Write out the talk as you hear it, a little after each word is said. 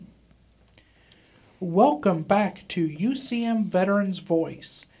Welcome back to UCM Veterans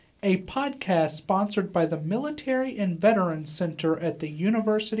Voice, a podcast sponsored by the Military and Veterans Center at the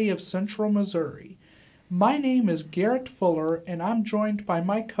University of Central Missouri. My name is Garrett Fuller, and I'm joined by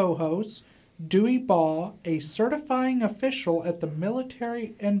my co-host, Dewey Ball, a certifying official at the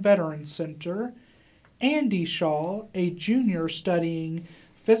Military and Veterans Center, Andy Shaw, a junior studying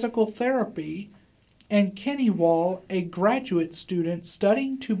physical therapy, and Kenny Wall, a graduate student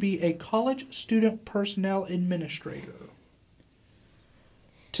studying to be a college student personnel administrator.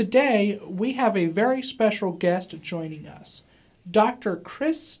 Today, we have a very special guest joining us. Dr.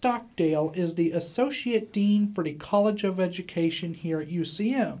 Chris Stockdale is the Associate Dean for the College of Education here at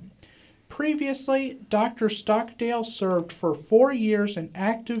UCM. Previously, Dr. Stockdale served for 4 years in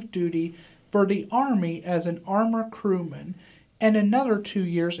active duty for the Army as an armor crewman and another 2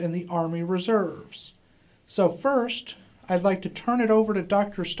 years in the Army Reserves. So first, I'd like to turn it over to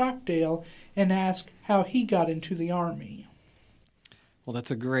Dr. Stockdale and ask how he got into the Army. Well,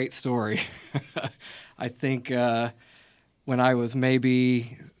 that's a great story. I think when I was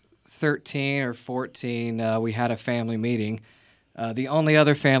maybe 13 or 14, we had a family meeting. The only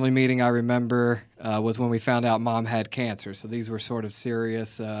other family meeting I remember was when we found out Mom had cancer. So these were sort of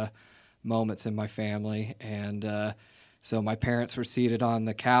serious moments in my family. And so my parents were seated on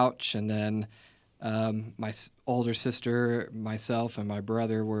the couch, and then my older sister, myself, and my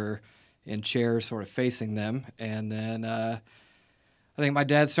brother were in chairs sort of facing them. And then I think my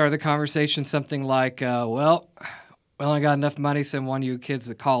dad started the conversation something like, well, we only got enough money to send one of you kids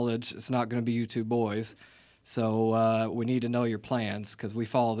to college. It's not going to be you two boys. So we need to know your plans, because we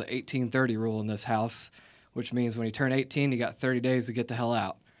follow the 1830 rule in this house, which means when you turn 18, you got 30 days to get the hell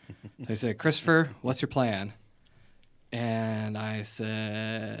out. They said, Christopher, what's your plan? And I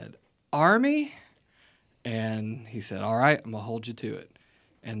said, Army? And he said, all right, I'm going to hold you to it.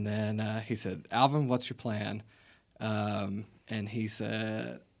 And then he said, Alvin, what's your plan? And he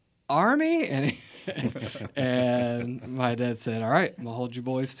said, Army? And my dad said, all right, I'm going to hold you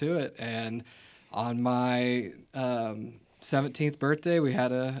boys to it. And on my 17th birthday, we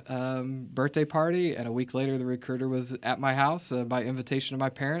had a birthday party, and a week later the recruiter was at my house by invitation of my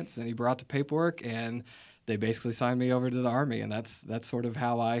parents, and he brought the paperwork, and they basically signed me over to the Army, and that's sort of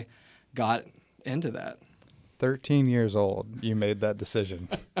how I got into that. 13 years old, you made that decision.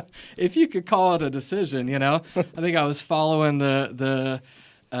 If you could call it a decision, you know. I think I was following the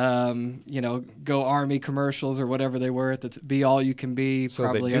Go Army commercials or whatever they were at the Be All You Can Be, so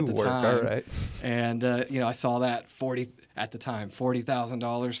probably they do at the work, time. all right. And I saw that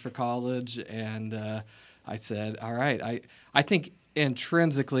 $40,000 for college, and I said, all right. I think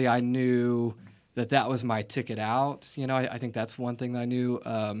intrinsically I knew that was my ticket out. You know, I think that's one thing that I knew.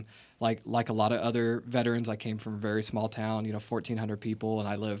 Like a lot of other veterans, I came from a very small town, 1,400 people, and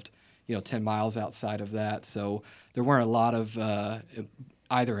I lived, 10 miles outside of that. So there weren't a lot of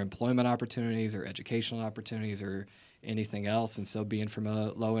either employment opportunities or educational opportunities or anything else. And so being from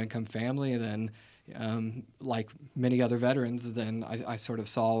a low-income family, and then like many other veterans, then I sort of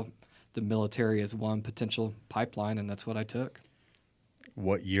saw the military as one potential pipeline, and that's what I took.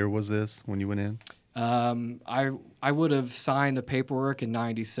 What year was this when you went in? I would have signed the paperwork in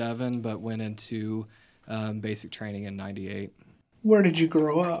 97, but went into basic training in 98. Where did you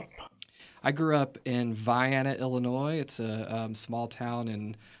grow up? I grew up in Vienna, Illinois. It's a small town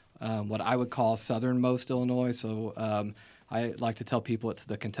in what I would call southernmost Illinois. So I like to tell people it's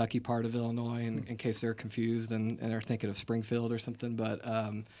the Kentucky part of Illinois, in case they're confused and they're thinking of Springfield or something. But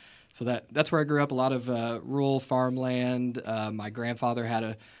so that's where I grew up. A lot of rural farmland. My grandfather had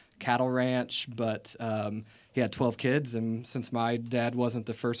a cattle ranch, but he had 12 kids, and since my dad wasn't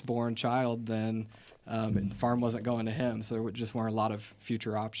the firstborn child, then the farm wasn't going to him, so there just weren't a lot of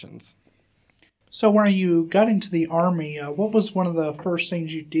future options. So when you got into the Army, what was one of the first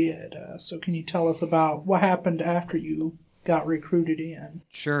things you did? So can you tell us about what happened after you got recruited in?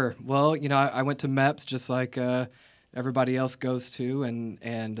 Sure. Well, I went to MEPS just like everybody else goes to, and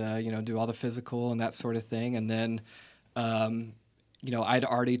do all the physical and that sort of thing, and then I'd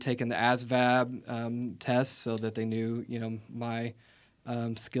already taken the ASVAB test so that they knew, my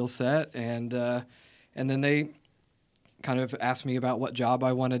skill set, and then they kind of asked me about what job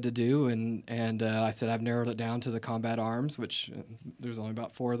I wanted to do, and I said I've narrowed it down to the combat arms, which there's only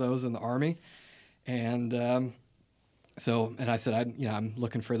about 4 of those in the Army, and I said I'm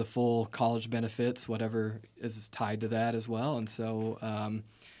looking for the full college benefits, whatever is tied to that as well, and so.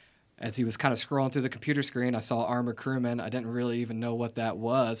 As he was kind of scrolling through the computer screen, I saw armor crewman. I didn't really even know what that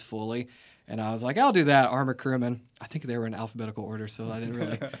was fully. And I was like, I'll do that, armor crewman. I think they were in alphabetical order, so I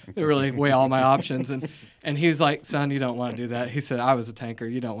didn't really weigh all my options. And he was like, son, you don't want to do that. He said, I was a tanker.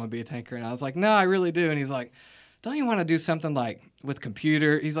 You don't want to be a tanker. And I was like, no, I really do. And he's like, don't you want to do something like with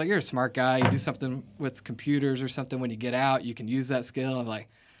computer? He's like, you're a smart guy. You do something with computers or something when you get out. You can use that skill. I'm like,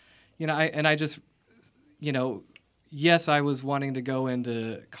 I just, yes, I was wanting to go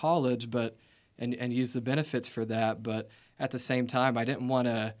into college, but and use the benefits for that. But at the same time, I didn't want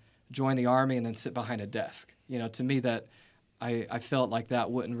to join the Army and then sit behind a desk. To me that I felt like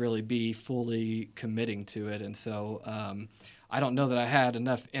that wouldn't really be fully committing to it. And so I don't know that I had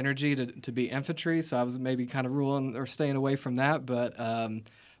enough energy to be infantry, so I was maybe kind of ruling or staying away from that.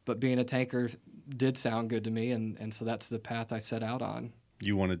 But being a tanker did sound good to me, and so that's the path I set out on.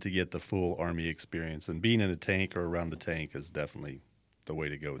 You wanted to get the full Army experience, and being in a tank or around the tank is definitely the way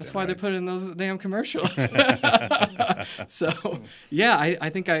to go. That's why they put it in those damn commercials. So, yeah, I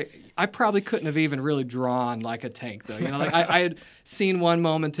think I probably couldn't have even really drawn like a tank, though. I had seen one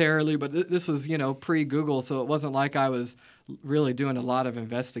momentarily, but this was, pre-Google, so it wasn't like I was really doing a lot of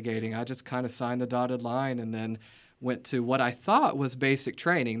investigating. I just kind of signed the dotted line and then went to what I thought was basic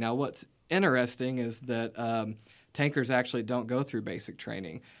training. Now, what's interesting is that tankers actually don't go through basic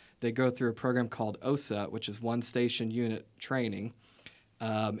training. They go through a program called OSA, which is one station unit training.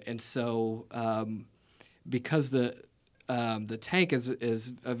 And so because the tank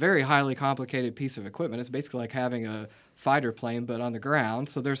is a very highly complicated piece of equipment, it's basically like having a fighter plane but on the ground.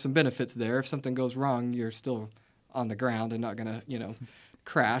 So there's some benefits there. If something goes wrong, you're still on the ground and not going to,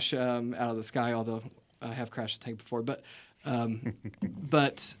 crash out of the sky, although I have crashed a tank before.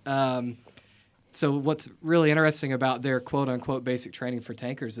 So what's really interesting about their quote-unquote basic training for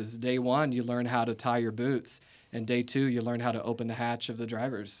tankers is day one, you learn how to tie your boots, and day two, you learn how to open the hatch of the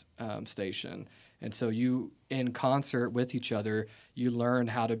driver's station. And so you, in concert with each other, you learn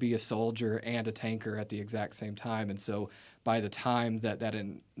how to be a soldier and a tanker at the exact same time. And so by the time that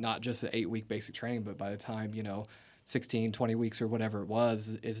in not just an 8-week basic training, but by the time, 16, 20 weeks or whatever it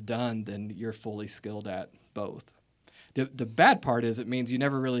was is done, then you're fully skilled at both. The bad part is it means you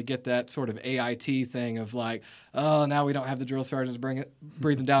never really get that sort of AIT thing of like, oh, now we don't have the drill sergeants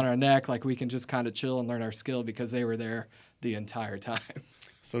breathing down our neck. Like we can just kind of chill and learn our skill because they were there the entire time.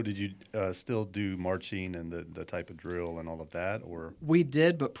 So did you still do marching and the type of drill and all of that? Or we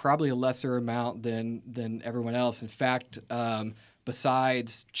did, but probably a lesser amount than everyone else. In fact,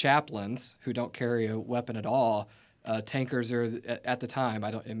 besides chaplains who don't carry a weapon at all, tankers are, at the time,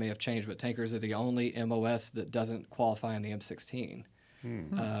 it may have changed, but tankers are the only MOS that doesn't qualify on the M16.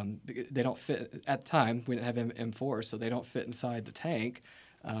 They don't fit, at the time, we didn't have M4, so they don't fit inside the tank,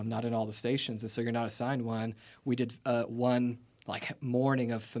 not in all the stations, and so you're not assigned one. We did one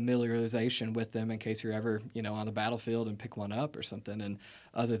morning of familiarization with them in case you're ever, on the battlefield and pick one up or something, and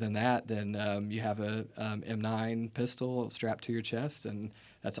other than that, then you have a M9 pistol strapped to your chest, and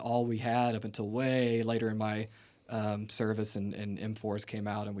that's all we had up until way later in my service, and M4s came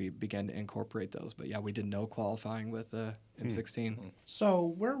out, and we began to incorporate those. But yeah, we did no qualifying with M16.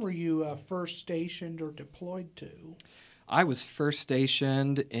 So where were you first stationed or deployed to? I was first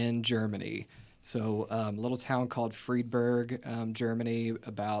stationed in Germany. So a little town called Friedberg, Germany,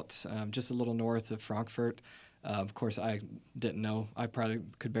 about just a little north of Frankfurt. Of course, I didn't know. I probably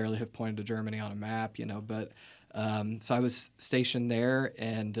could barely have pointed to Germany on a map, but so I was stationed there,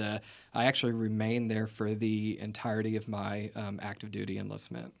 and I actually remained there for the entirety of my active duty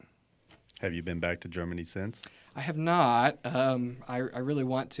enlistment. have you been back to Germany since? I have not. I really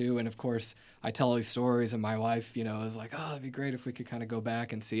want to, and of course, I tell all these stories, and my wife, is like, oh, it'd be great if we could kind of go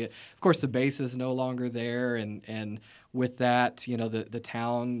back and see it. Of course, the base is no longer there, and with that, the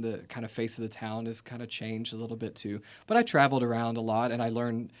town, the kind of face of the town has kind of changed a little bit too. But I traveled around a lot, and I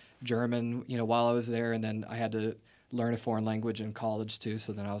learned German, while I was there, and then I had to learn a foreign language in college too.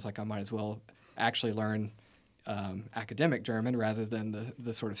 So then I was like, I might as well actually learn academic German rather than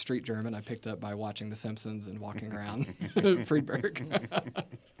the sort of street German I picked up by watching The Simpsons and walking around Friedberg.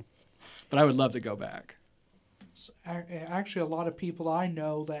 But I would love to go back. Actually, a lot of people I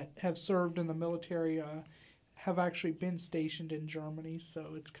know that have served in the military have actually been stationed in Germany,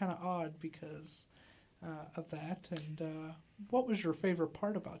 so it's kind of odd because of that. And what was your favorite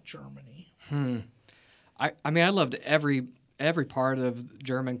part about Germany? I mean, I loved every part of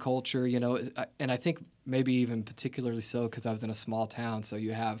German culture, and I think maybe even particularly so because I was in a small town, so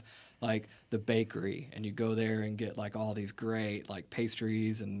you have like the bakery, and you go there and get like all these great like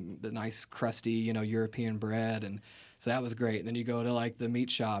pastries and the nice crusty, European bread, and so that was great. And then you go to like the meat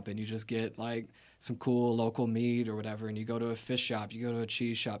shop and you just get like some cool local meat or whatever, and you go to a fish shop, you go to a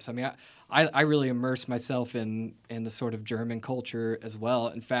cheese shop. So I mean, I really immersed myself in the sort of German culture as well.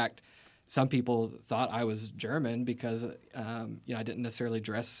 In fact, some people thought I was German because I didn't necessarily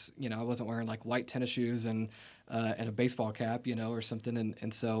dress. I wasn't wearing like white tennis shoes and a baseball cap, or something.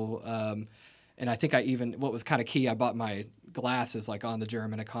 And so and I think what was kind of key, I bought my glasses like on the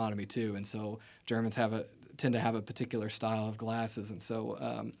German economy too. And so Germans tend to have a particular style of glasses, and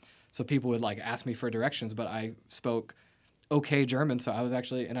so so people would like ask me for directions, but I spoke okay German, so I was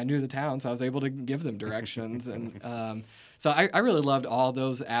actually, and I knew the town, so I was able to give them directions. And so I really loved all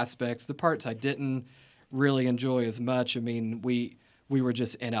those aspects. The parts I didn't really enjoy as much, I mean, we were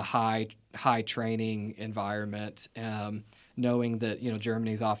just in a high training environment, knowing that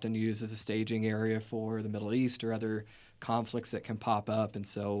Germany is often used as a staging area for the Middle East or other conflicts that can pop up, and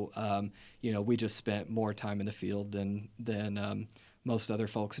so we just spent more time in the field than most other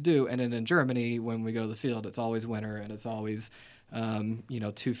folks do. And then in Germany, when we go to the field, it's always winter, and it's always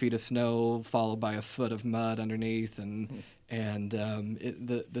 2 feet of snow followed by a foot of mud underneath, and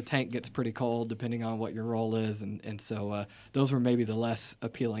the tank gets pretty cold depending on what your role is, and so those were maybe the less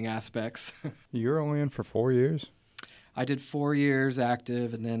appealing aspects. You were only in for 4 years? I did 4 years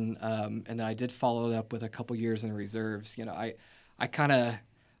active, and then I did follow it up with a couple years in reserves.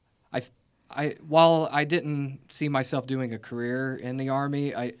 While I didn't see myself doing a career in the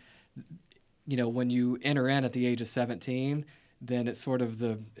Army, when you enter in at the age of 17, then it's sort of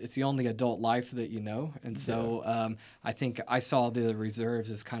it's the only adult life that you know. And so I think I saw the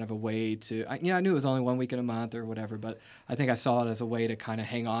reserves as kind of a way to, I knew it was only 1 week in a month or whatever, but I think I saw it as a way to kind of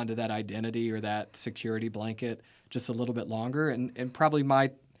hang on to that identity or that security blanket just a little bit longer. And probably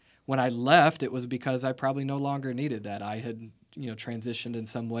when I left, it was because I probably no longer needed that. I had, transitioned in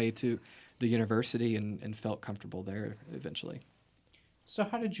some way to the university and felt comfortable there eventually. So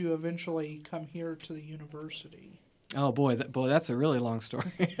how did you eventually come here to the university? Oh boy, that's a really long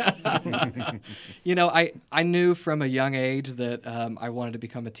story. I knew from a young age that I wanted to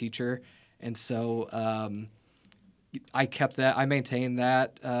become a teacher, and so I maintained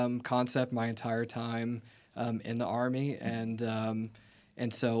that concept my entire time in the Army, and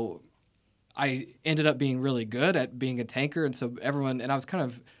so I ended up being really good at being a tanker, and so I was kind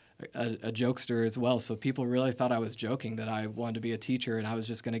of a jokester as well, so people really thought I was joking that I wanted to be a teacher and I was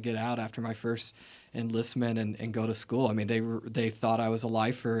just going to get out after my first enlistment and go to school. I mean, they thought I was a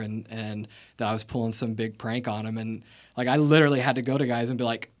lifer and that I was pulling some big prank on them, and like I literally had to go to guys and be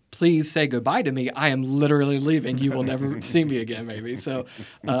like, please say goodbye to me. I am literally leaving. You will never see me again, maybe. So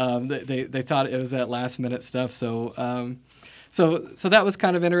they thought it was that last minute stuff. So so that was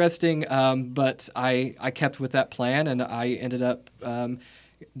kind of interesting, but I kept with that plan, and I ended up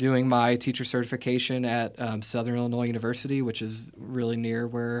doing my teacher certification at Southern Illinois University, which is really near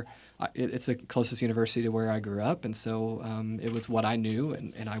where it's the closest university to where I grew up, and so it was what I knew,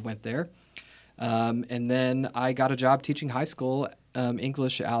 and I went there. And then I got a job teaching high school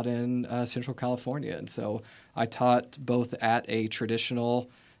English out in Central California, and so I taught both at a traditional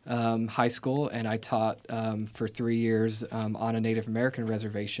high school, and I taught for 3 years on a Native American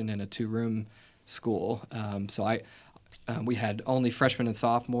reservation in a 2-room school. So we had only freshmen and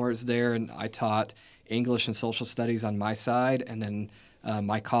sophomores there, and I taught English and social studies on my side, and then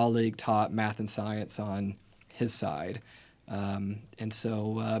my colleague taught math and science on his side. And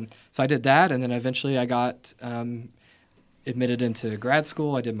so I did that, and then eventually I got admitted into grad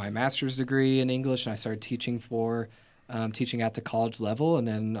school. I did my master's degree in English, and I started teaching at the college level, and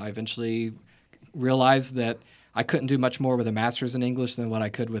then I eventually realized that I couldn't do much more with a master's in English than what I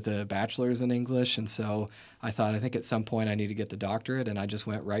could with a bachelor's in English, and so I think at some point I need to get the doctorate, and I just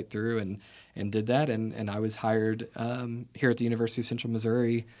went right through and did that, and I was hired here at the University of Central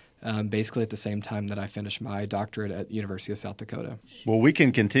Missouri basically at the same time that I finished my doctorate at University of South Dakota. Well, we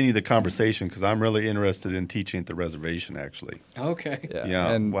can continue the conversation because I'm really interested in teaching at the reservation, actually. Okay.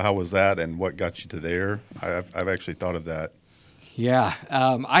 Yeah. And how was that, and what got you to there? I've actually thought of that. Yeah,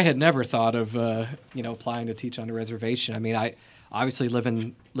 I had never thought of applying to teach on a reservation. I mean, I obviously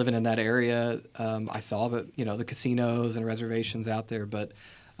living in that area, I saw the casinos and reservations out there. But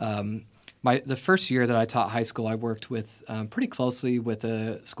the first year that I taught high school, I worked with pretty closely with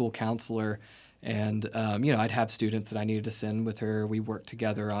a school counselor, and I'd have students that I needed to send with her. We worked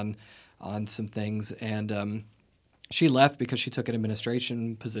together on some things, and she left because she took an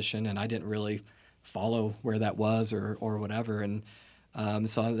administration position, and I didn't really follow where that was or whatever, and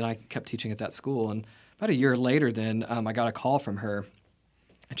so then I kept teaching at that school. And about a year later, then I got a call from her,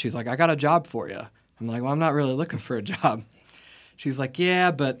 and she's like, "I got a job for you." I'm like, "Well, I'm not really looking for a job." She's like, "Yeah,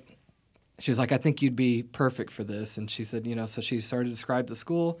 but," she's like, "I think you'd be perfect for this." And she said, so she started to describe the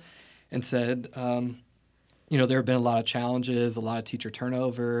school and said, there have been a lot of challenges, a lot of teacher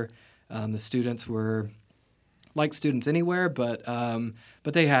turnover. The students were like students anywhere, but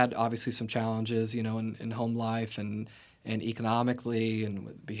they had obviously some challenges, in home life and economically and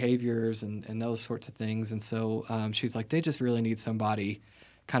with behaviors and those sorts of things. And so she's like, they just really need somebody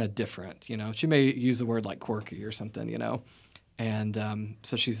kind of different, She may use the word like quirky or something, And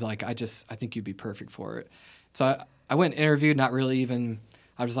so she's like, I think you'd be perfect for it. So I went and interviewed, not really even,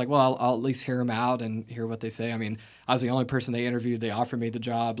 I was like, well, I'll at least hear them out and hear what they say. I mean, I was the only person they interviewed. They offered me the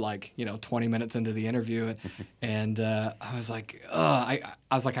job 20 minutes into the interview. And I was like,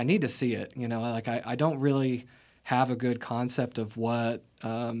 I need to see it. I don't really have a good concept of what,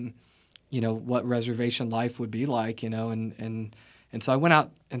 what reservation life would be like, and so I went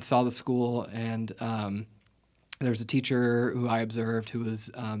out and saw the school, and there was a teacher who I observed who was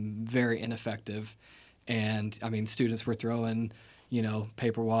very ineffective. And, I mean, students were throwing,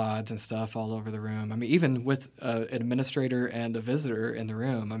 paper wads and stuff all over the room. I mean, even with an administrator and a visitor in the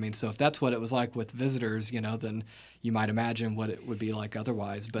room. I mean, so if that's what it was like with visitors, then you might imagine what it would be like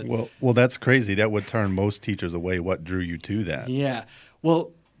otherwise. But well, that's crazy. That would turn most teachers away. What drew you to that? Yeah.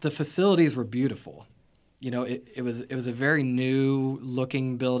 Well, the facilities were beautiful. It was a very new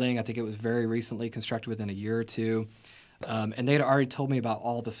looking building. I think it was very recently constructed within a year or two. And they had already told me about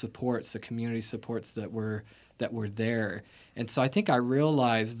all the supports, the community supports that were there. And so I think I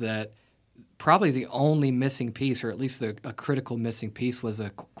realized that probably the only missing piece, or at least a critical missing piece, was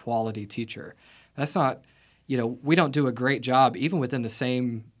a quality teacher. That's not, we don't do a great job even within a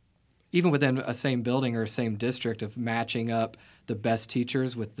same building or same district of matching up the best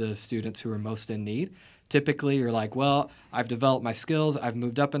teachers with the students who are most in need. Typically, you're like, well, I've developed my skills. I've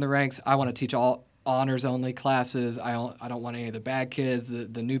moved up in the ranks. I want to teach all honors-only classes. I don't want any of the bad kids.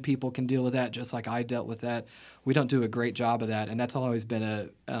 The new people can deal with that just like I dealt with that. We don't do a great job of that, and that's always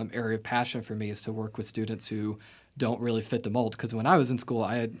been an area of passion for me, is to work with students who don't really fit the mold. Because when I was in school,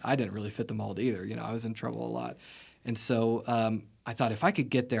 I didn't really fit the mold either. I was in trouble a lot. And so I thought if I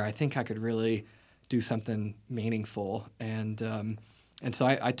could get there, I think I could really do something meaningful. And so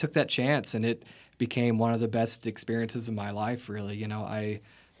I took that chance, and it became one of the best experiences of my life, really.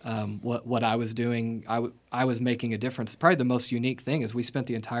 What I was doing, I was making a difference. Probably the most unique thing is we spent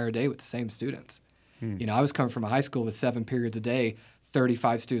the entire day with the same students. I was coming from a high school with 7 periods a day,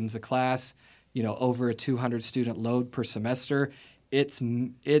 35 students a class, over a 200 student load per semester.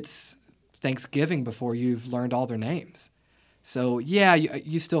 It's Thanksgiving before you've learned all their names. So yeah,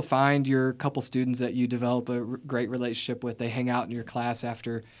 you still find your couple students that you develop a great relationship with. They hang out in your class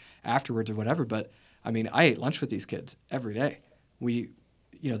afterwards or whatever. But I mean, I ate lunch with these kids every day.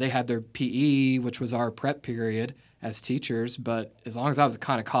 They had their PE, which was our prep period as teachers. But as long as I was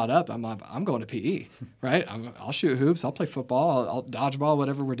kind of caught up, I'm going to PE, right? I'll shoot hoops, I'll play football, I'll dodgeball,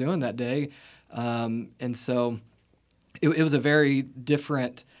 whatever we're doing that day. And so it was a very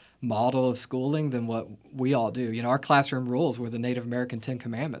different model of schooling than what we all do. Our classroom rules were the Native American 10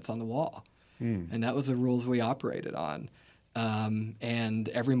 Commandments on the wall. And that was the rules we operated on. And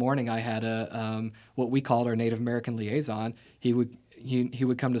every morning I had what we called our Native American liaison. He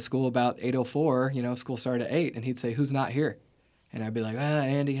would come to school about 8:04. School started at 8, and he'd say, "Who's not here?" And I'd be like,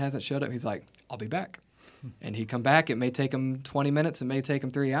 "Andy hasn't showed up." He's like, "I'll be back." And he'd come back. It may take him 20 minutes. It may take him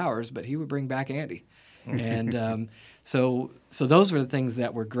 3 hours, but he would bring back Andy. And so those were the things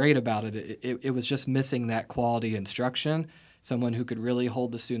that were great about it. It was just missing that quality instruction. Someone who could really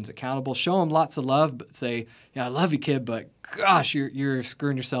hold the students accountable, show them lots of love, but say, "Yeah, I love you, kid, but gosh, you're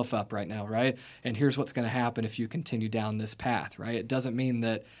screwing yourself up right now, right? And here's what's going to happen if you continue down this path, right? It doesn't mean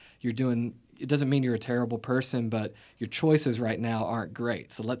that it doesn't mean you're a terrible person, but your choices right now aren't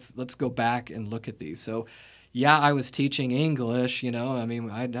great. So let's go back and look at these." So yeah, I was teaching English,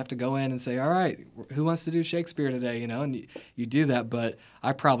 I'd have to go in and say, "All right, who wants to do Shakespeare today?" And you do that, but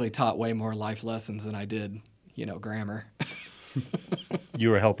I probably taught way more life lessons than I did, grammar. You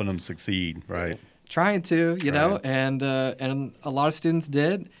were helping them succeed, right? Trying to, Right. and a lot of students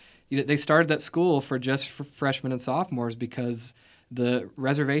did. They started that school for freshmen and sophomores because the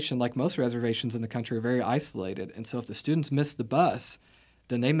reservation, like most reservations in the country, are very isolated. And so if the students missed the bus,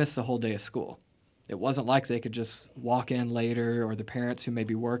 then they missed the whole day of school. It wasn't like they could just walk in later, or the parents who may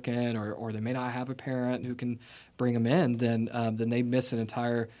be working, or they may not have a parent who can bring them in, then they miss an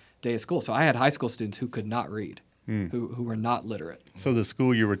entire day of school. So I had high school students who could not read. Who were not literate. So the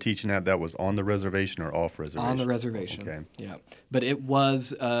school you were teaching at, that was on the reservation or off reservation? On the reservation. Okay. Yeah, but it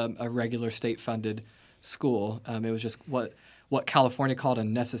was a regular state-funded school. It was just what California called a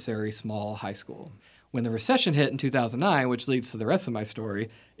necessary small high school. When the recession hit in 2009, which leads to the rest of my story,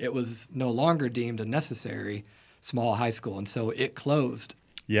 it was no longer deemed a necessary small high school, and so it closed.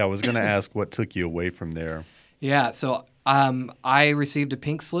 Yeah, I was going to ask what took you away from there. Yeah, so I received a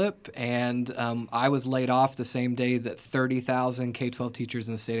pink slip, and I was laid off the same day that 30,000 K-12 teachers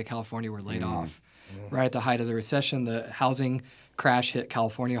in the state of California were laid off. Right at the height of the recession, the housing crash hit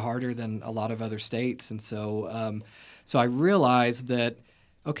California harder than a lot of other states, and so I realized that,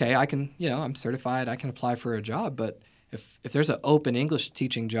 okay, I can, I'm certified, I can apply for a job, but if there's an open English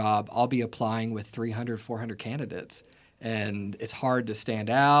teaching job, I'll be applying with 300, 400 candidates, and it's hard to stand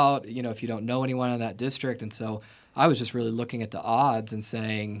out, if you don't know anyone in that district, and so I was just really looking at the odds and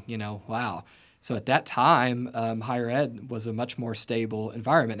saying, wow. So at that time, higher ed was a much more stable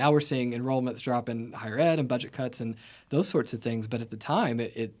environment. Now we're seeing enrollments drop in higher ed and budget cuts and those sorts of things. But at the time,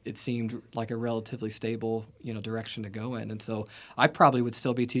 it seemed like a relatively stable, direction to go in. And so I probably would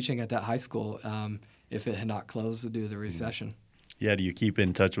still be teaching at that high school if it had not closed due to the recession. Yeah, do you keep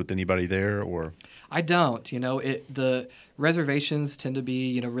in touch with anybody there, or? I don't. The reservations tend to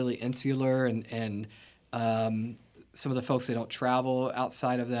be, really insular and some of the folks, they don't travel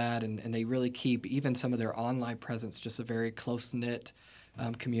outside of that, and they really keep even some of their online presence just a very close-knit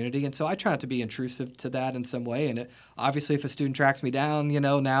community. And so I try not to be intrusive to that in some way. And obviously, if a student tracks me down,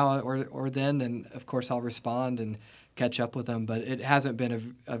 now or then of course I'll respond and catch up with them. But it hasn't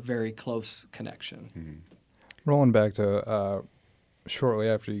been a very close connection. Mm-hmm. Rolling back to shortly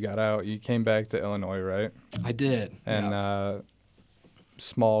after you got out, you came back to Illinois, right? I did. And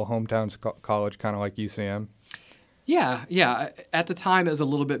small hometown college, kind of like UCM. Yeah. At the time, it was a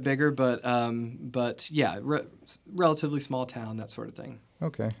little bit bigger, but yeah, relatively small town, that sort of thing.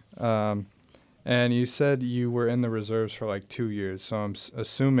 Okay. And you said you were in the reserves for like 2 years, so I'm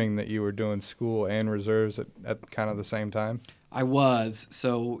assuming that you were doing school and reserves at kind of the same time? I was.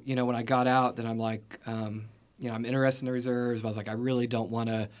 So, when I got out, then I'm like, I'm interested in the reserves, but I was like, I really don't want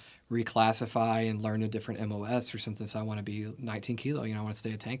to reclassify and learn a different MOS or something, so I want to be 19 kilo, I want to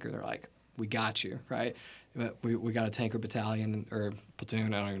stay a tanker. They're like, we got you, right? We got a tanker battalion or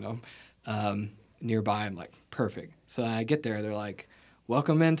platoon, I don't even know, nearby. I'm like, perfect. So I get there, they're like,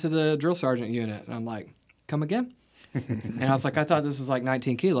 welcome into the drill sergeant unit. And I'm like, come again? And I was like, I thought this was like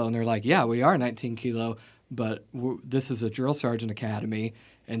 19 kilo. And they're like, yeah, we are 19 kilo, but this is a drill sergeant academy.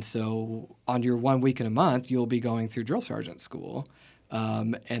 And so on your 1 week in a month, you'll be going through drill sergeant school.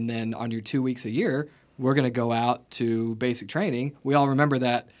 And then on your 2 weeks a year, we're going to go out to basic training. We all remember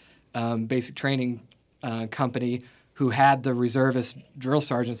that basic training company who had the reservist drill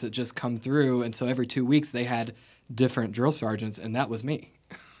sergeants that just come through. And so every 2 weeks they had different drill sergeants, and that was me.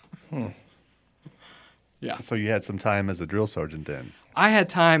 Yeah. So you had some time as a drill sergeant then? I had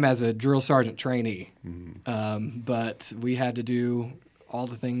time as a drill sergeant trainee, Mm-hmm. but we had to do all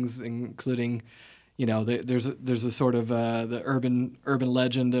the things, including, there's a sort of the urban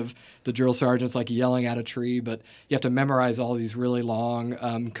legend of the drill sergeants like yelling at a tree, but you have to memorize all these really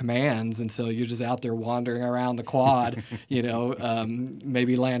long commands, and so you're just out there wandering around the quad,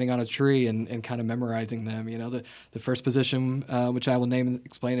 maybe landing on a tree and kind of memorizing them. The first position, which I will name,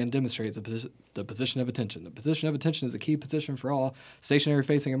 explain, and demonstrate, is the position of attention. The position of attention is a key position for all stationary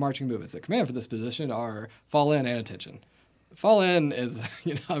facing and marching movements. The command for this position are fall in and attention. Fall in is,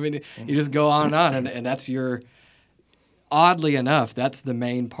 you just go on and that's oddly enough, that's the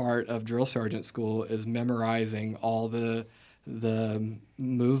main part of drill sergeant school, is memorizing all the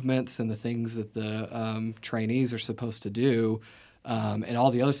movements and the things that the trainees are supposed to do, and all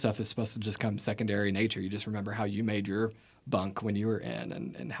the other stuff is supposed to just come secondary nature. You just remember how you made your bunk when you were in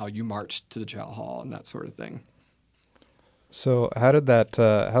and how you marched to the chow hall and that sort of thing. So how'd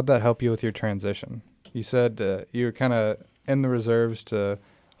that help you with your transition? You said you were kind of in the reserves to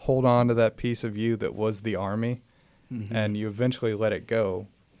hold on to that piece of you that was the Army, and you eventually let it go.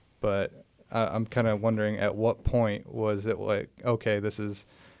 But I'm kind of wondering, at what point was it like, okay,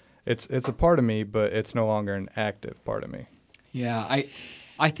 it's a part of me, but it's no longer an active part of me? Yeah,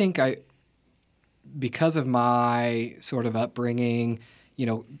 I think because of my sort of upbringing,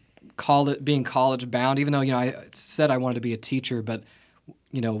 being college bound, even though, I said I wanted to be a teacher, but,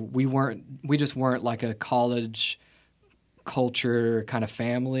 we just weren't like a college culture kind of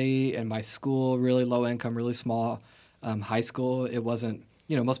family. And my school, really low income, really small high school, it wasn't,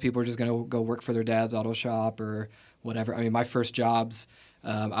 most people are just going to go work for their dad's auto shop or whatever. I mean, my first jobs,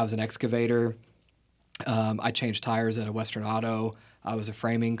 I was an excavator. I changed tires at a Western Auto. I was a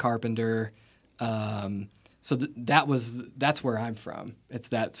framing carpenter. So that's where I'm from. It's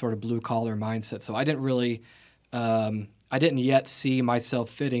that sort of blue collar mindset. So I didn't really, I didn't yet see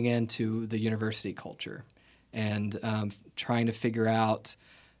myself fitting into the university culture, and trying to figure out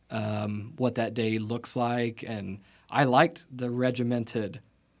what that day looks like. And I liked the regimented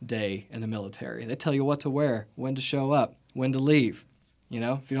day in the military. They tell you what to wear, when to show up, when to leave.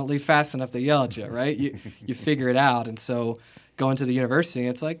 If you don't leave fast enough, they yell at you, right? You figure it out. And so going to the university,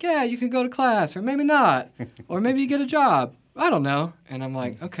 it's like, yeah, you can go to class, or maybe not, or maybe you get a job. I don't know. And I'm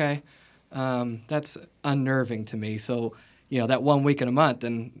like, okay, that's unnerving to me. So, that 1 week in a month,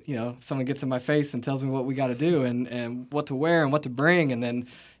 and, someone gets in my face and tells me what we got to do and what to wear and what to bring. And then,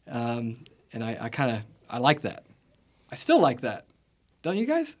 and I like that. I still like that. Don't you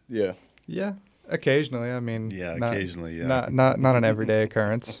guys? Yeah. Yeah, occasionally. I mean, Yeah, not, occasionally, yeah. Not an everyday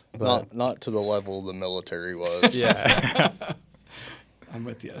occurrence. But Not to the level the military was. yeah. I'm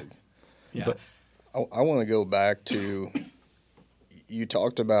with you. Yeah. But- I want to go back to, you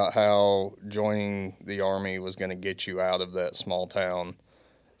talked about how joining the Army was going to get you out of that small town.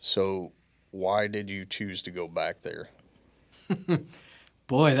 So why did you choose to go back there?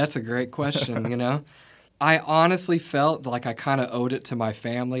 Boy, that's a great question, I honestly felt like I kind of owed it to my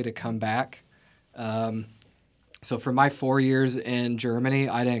family to come back. So for my 4 years in Germany,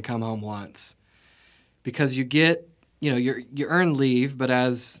 I didn't come home once. Because you get, you earn leave, but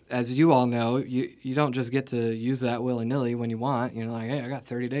as you all know, you don't just get to use that willy-nilly when you want. Like, hey, I got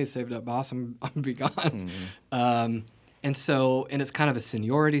 30 days saved up, boss, I'm going to be gone. Mm-hmm. And it's kind of a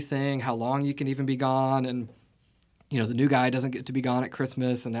seniority thing, how long you can even be gone, and the new guy doesn't get to be gone at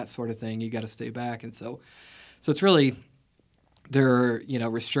Christmas and that sort of thing. You got to stay back. And so it's really, there are,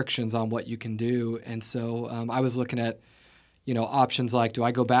 restrictions on what you can do. And so I was looking at, options like, do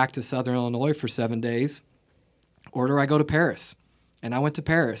I go back to Southern Illinois for 7 days, or do I go to Paris? And I went to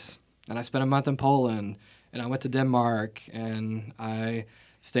Paris, and I spent a month in Poland, and I went to Denmark, and I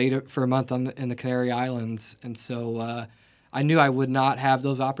stayed for a month in the Canary Islands. And so I knew I would not have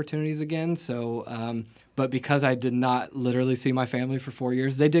those opportunities again. So, but because I did not literally see my family for 4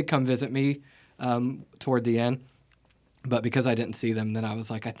 years, they did come visit me toward the end. But because I didn't see them, then I was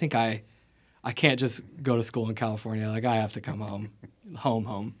like, I think I can't just go to school in California. Like, I have to come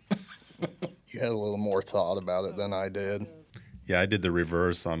home. You had a little more thought about it than I did. Yeah, I did the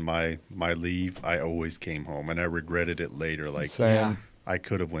reverse on my leave. I always came home, and I regretted it later. Like, Same. I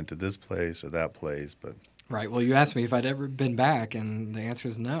could have went to this place or that place, but... Right. Well, you asked me if I'd ever been back, and the answer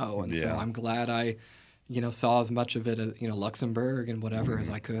is no. And so I'm glad I, saw as much of it as, Luxembourg and whatever as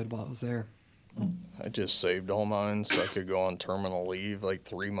I could while I was there. I just saved all mine so I could go on terminal leave like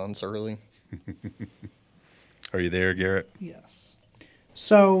 3 months early. Are you there, Garrett? Yes.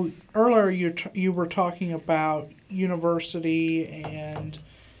 So earlier you were talking about university and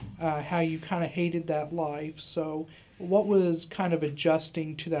how you kind of hated that life. So what was kind of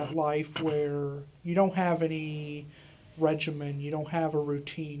adjusting to that life where you don't have any regimen, you don't have a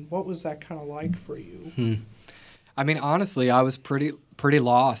routine? What was that kind of like for you? I mean, honestly, I was pretty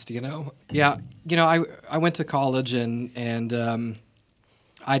lost, Yeah, I went to college and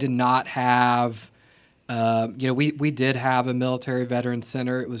I did not have, we did have a military veterans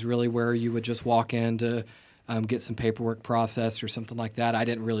center. It was really where you would just walk in to get some paperwork processed or something like that. I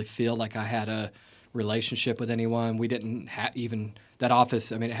didn't really feel like I had a relationship with anyone. We didn't have even that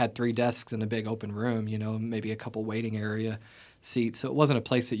office. I mean, it had 3 desks in a big open room, maybe a couple waiting area seats. So it wasn't a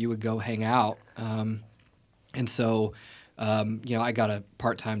place that you would go hang out. And so, I got a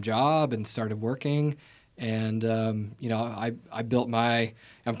part-time job and started working. And, I built I'm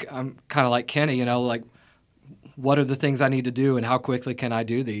kind of like Kenny, like, what are the things I need to do and how quickly can I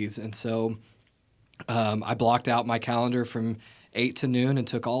do these? And so I blocked out my calendar from 8 to noon and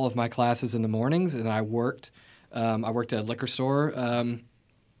took all of my classes in the mornings. And I worked at a liquor store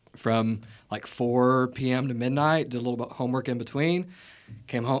from like 4 p.m. to midnight, did a little bit of homework in between,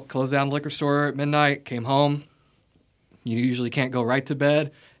 came home, closed down the liquor store at midnight, came home. You usually can't go right to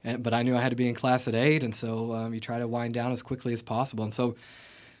bed, but I knew I had to be in class at 8, and so you try to wind down as quickly as possible. And so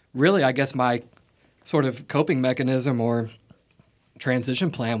really, I guess my sort of coping mechanism or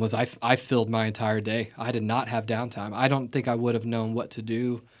transition plan was I filled my entire day. I did not have downtime. I don't think I would have known what to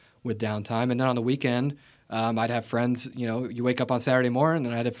do with downtime. And then on the weekend, I'd have friends, you wake up on Saturday morning,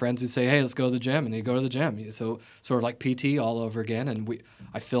 and I'd have friends who'd say, hey, let's go to the gym, and you go to the gym. So sort of like PT all over again, and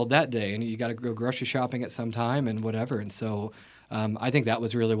I filled that day, and you got to go grocery shopping at some time and whatever. And so I think that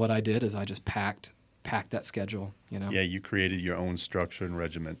was really what I did is I just packed that schedule, Yeah, you created your own structure and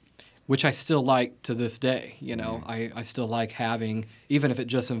regiment. Which I still like to this day, I still like having, even if it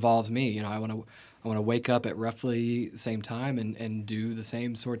just involves me, I want to wake up at roughly the same time and do the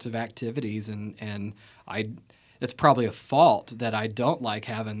same sorts of activities, and it's probably a fault that I don't like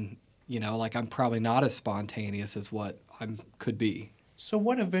having, like I'm probably not as spontaneous as what I could be. So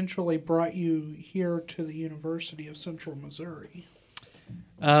what eventually brought you here to the University of Central Missouri?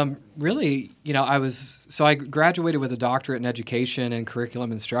 Really, I graduated with a doctorate in education and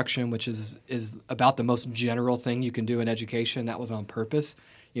curriculum instruction, which is about the most general thing you can do in education. That was on purpose,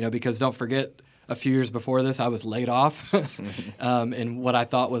 because don't forget, a few years before this, I was laid off in what I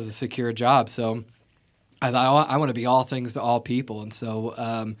thought was a secure job. So I thought, I want to be all things to all people. And so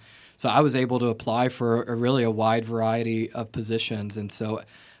I was able to apply for a wide variety of positions. And so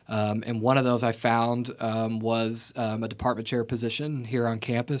and one of those I found was a department chair position here on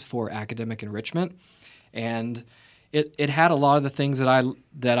campus for academic enrichment. And it had a lot of the things that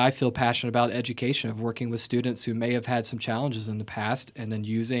I feel passionate about education, of working with students who may have had some challenges in the past and then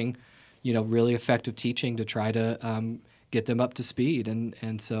using really effective teaching to try to get them up to speed.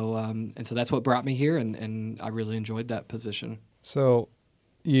 And so that's what brought me here, and I really enjoyed that position. So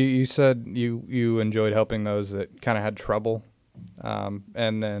you said you enjoyed helping those that kind of had trouble.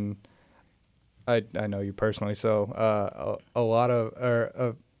 And then I know you personally, so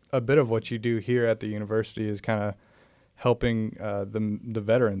a bit of what you do here at the university is kind of helping the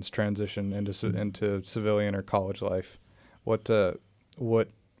veterans transition into civilian or college life. What drew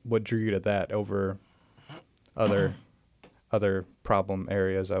you to that over other problem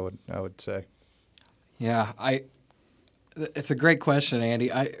areas? I would say. Yeah, it's a great question,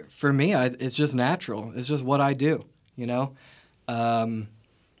 Andy. For me, it's just natural. It's just what I do.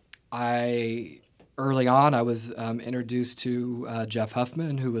 Early on, I was introduced to Jeff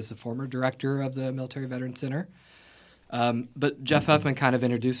Huffman, who was the former director of the Military Veterans Center. But Jeff Huffman kind of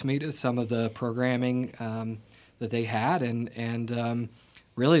introduced me to some of the programming that they had, and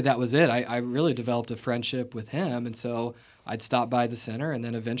really that was it. I really developed a friendship with him, and so I'd stop by the center, and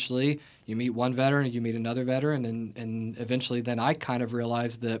then eventually you meet one veteran, and you meet another veteran, and eventually then I kind of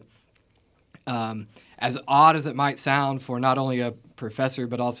realized that as odd as it might sound for not only a professor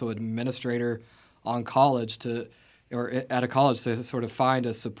but also an administrator on college at a college to sort of find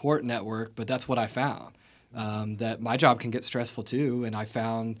a support network, but that's what I found. That my job can get stressful too, and I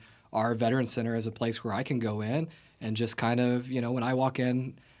found our Veterans Center as a place where I can go in and just kind of, when I walk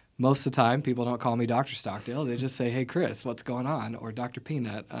in, most of the time people don't call me Dr. Stockdale. They just say, "Hey, Chris, what's going on?" or Dr.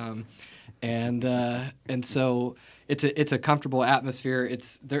 Peanut. And so it's a comfortable atmosphere.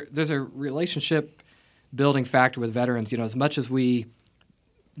 There's a relationship building factor with veterans. As much as we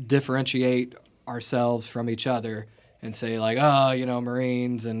differentiate ourselves from each other and say like,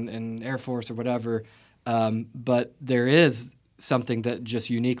 Marines and Air Force or whatever, but there is something that just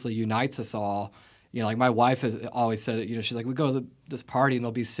uniquely unites us all. Like my wife has always said it, she's like, we go to this party and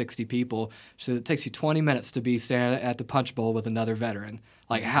there'll be 60 people. She said, it takes you 20 minutes to be standing at the punch bowl with another veteran.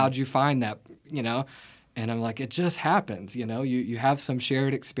 Like, how'd you find that, And I'm like, it just happens, you have some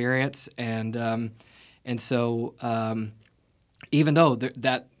shared experience. And so even though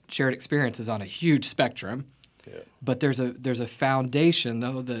that shared experience is on a huge spectrum, but there's a foundation,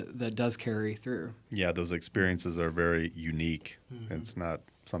 though, that does carry through. Yeah, those experiences are very unique. Mm-hmm. It's not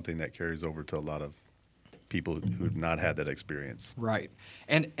something that carries over to a lot of people who've not had that experience. Right.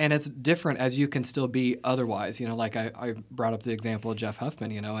 And it's different as you can still be otherwise. Like I brought up the example of Jeff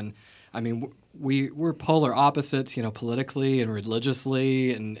Huffman, and I mean, we're polar opposites, politically and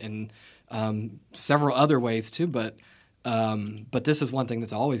religiously and several other ways too, but this is one thing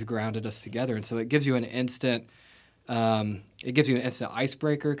that's always grounded us together. And so it gives you an instant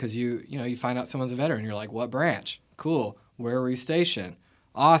icebreaker because you find out someone's a veteran. You're like, what branch? Cool. Where were you stationed?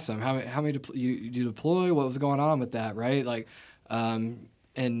 Awesome. How many you deploy? What was going on with that? Right? Like, and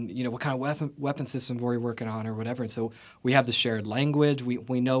what kind of weapon system were you working on or whatever. And so we have the shared language.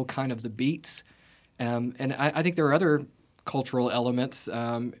 We know kind of the beats. And I think there are other cultural elements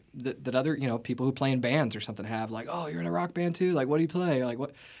that other people who play in bands or something have, like, oh, you're in a rock band too, like what do you play, like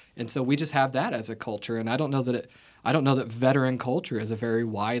what, and so we just have that as a culture. And I don't know that veteran culture is a very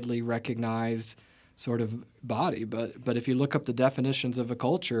widely recognized sort of body, but if you look up the definitions of a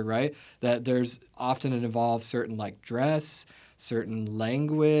culture, right, that there's often it involves certain like dress, certain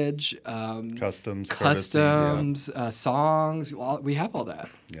language, customs, songs. We have all that.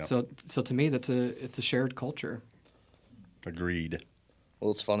 Yeah. So to me, it's a shared culture. Agreed. Well,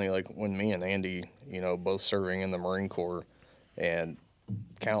 it's funny, like when me and Andy, both serving in the Marine Corps, and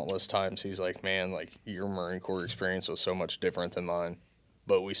countless times he's like, man, like your Marine Corps experience was so much different than mine,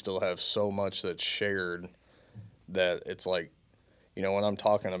 but we still have so much that's shared that it's like, when I'm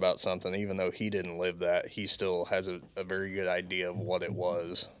talking about something, even though he didn't live that, he still has a very good idea of what it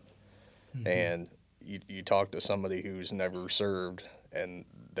was. Mm-hmm. And you talk to somebody who's never served, and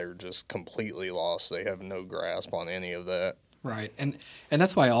they're just completely lost. They have no grasp on any of that. Right. And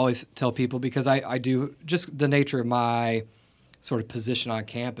that's why I always tell people, because I do, just the nature of my sort of position on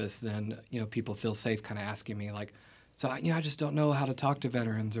campus, then, people feel safe kind of asking me, like, So, I just don't know how to talk to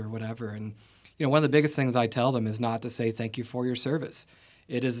veterans or whatever. And, one of the biggest things I tell them is not to say thank you for your service.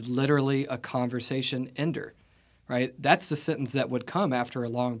 It is literally a conversation ender, right? That's the sentence that would come after a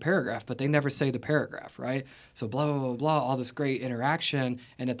long paragraph, but they never say the paragraph, right? So blah, blah, blah, blah, all this great interaction,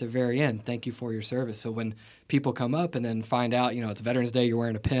 and at the very end, thank you for your service. So when people come up and then find out, it's Veterans Day, you're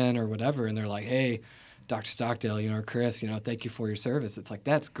wearing a pin or whatever, and they're like, hey, Dr. Stockdale, or Chris, thank you for your service. It's like,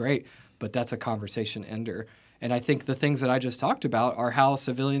 that's great, but that's a conversation ender. And I think the things that I just talked about are how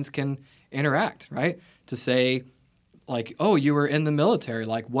civilians can interact, right? To say, like, oh, you were in the military.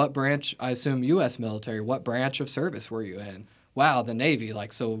 Like, what branch? I assume U.S. military. What branch of service were you in? Wow, the Navy.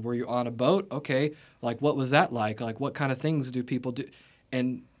 Like, so were you on a boat? Okay. Like, what was that like? Like, what kind of things do people do?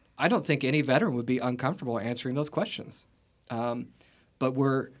 And I don't think any veteran would be uncomfortable answering those questions. But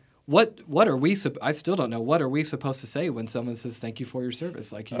what are we? I still don't know. What are we supposed to say when someone says thank you for your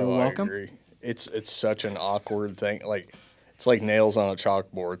service? Like, you're welcome. I agree. It's such an awkward thing. Like, it's like nails on a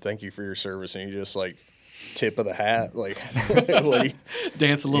chalkboard. Thank you for your service, and you just like tip of the hat, like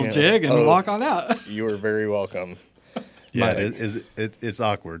dance a little jig and walk on out. You are very welcome. Yeah, it's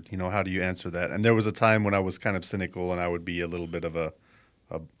awkward. How do you answer that? And there was a time when I was kind of cynical and I would be a little bit of a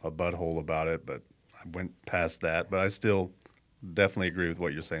butthole about it, but I went past that. But I still definitely agree with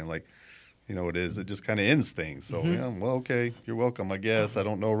what you're saying. Like, it just kind of ends things. So, well, okay, you're welcome, I guess. I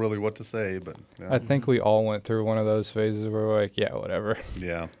don't know really what to say, but. I think we all went through one of those phases where we're like, yeah, whatever.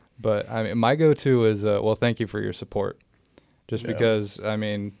 Yeah. But, my go-to is, well, thank you for your support. Just because,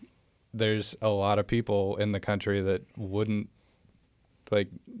 there's a lot of people in the country that wouldn't,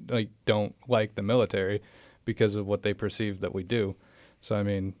 don't like the military because of what they perceive that we do. So,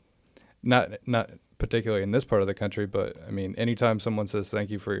 not particularly in this part of the country, but, anytime someone says thank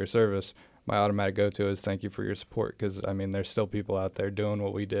you for your service, my automatic go-to is thank you for your support because, there's still people out there doing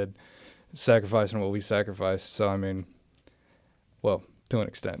what we did, sacrificing what we sacrificed. So, well, to an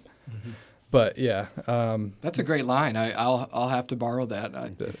extent. Mm-hmm. But, yeah. That's a great line. I'll have to borrow that.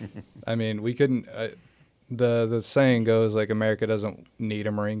 We couldn't the saying goes, like, America doesn't need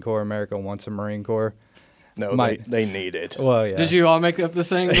a Marine Corps. America wants a Marine Corps. No, they need it. Well, yeah. Did you all make up the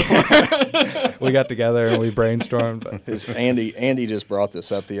saying before? We got together and we brainstormed. Andy just brought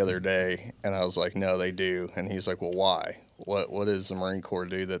this up the other day, and I was like, no, they do. And he's like, well, why? What does the Marine Corps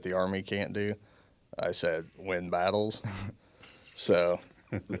do that the Army can't do? I said, win battles. So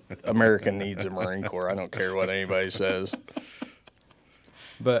America needs a Marine Corps. I don't care what anybody says.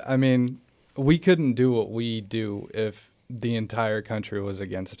 But, we couldn't do what we do if the entire country was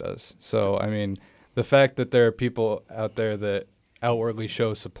against us. So, the fact that there are people out there that outwardly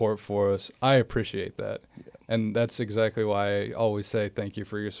show support for us, I appreciate that. Yeah. And that's exactly why I always say thank you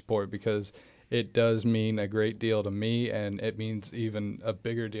for your support, because it does mean a great deal to me, and it means even a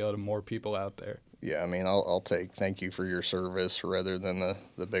bigger deal to more people out there. Yeah, I'll take thank you for your service rather than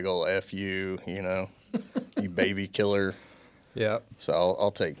the big old F you, you baby killer. Yeah. So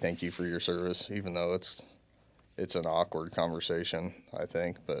I'll take thank you for your service, even though it's an awkward conversation, I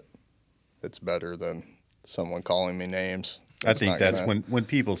think, but it's better than someone calling me names. I think that's when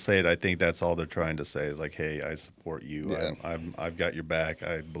people say it, I think that's all they're trying to say is like, hey, I support you. Yeah. I've got your back.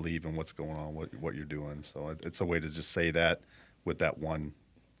 I believe in what's going on, what you're doing. So it's a way to just say that with that one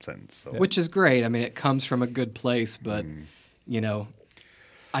sentence. So. Which is great. It comes from a good place, but,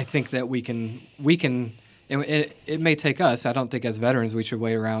 I think that we can it may take us. I don't think as veterans we should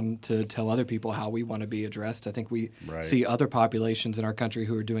wait around to tell other people how we want to be addressed. I think we see other populations in our country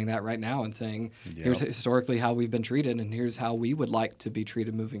who are doing that right now and saying, here's historically how we've been treated and here's how we would like to be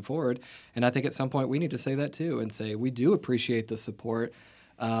treated moving forward. And I think at some point we need to say that too and say we do appreciate the support.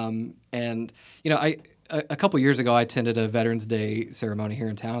 A couple years ago I attended a Veterans Day ceremony here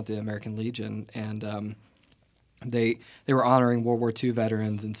in town at the American Legion, and they were honoring World War II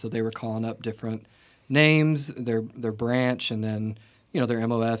veterans, and so they were calling up different names, their branch, and then their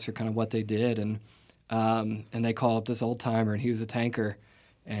MOS or kind of what they did, and they called up this old timer, and he was a tanker,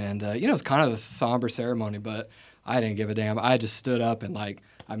 and it was kind of a somber ceremony, but I didn't give a damn. I just stood up and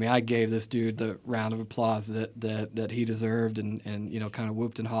I gave this dude the round of applause that he deserved, and kind of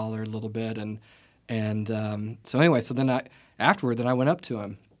whooped and hollered a little bit, and so then I went up to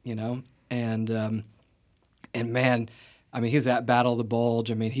him, and man, he was at Battle of the Bulge.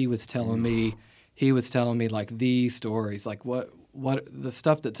 He was telling me. He was telling me the stories, what the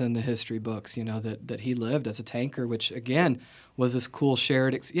stuff that's in the history books, that he lived as a tanker, which again was this cool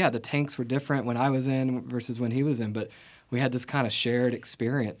shared. The tanks were different when I was in versus when he was in, but we had this kind of shared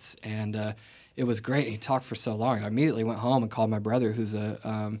experience, and it was great. He talked for so long. I immediately went home and called my brother, who's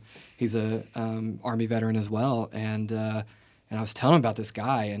he's a Army veteran as well, and I was telling him about this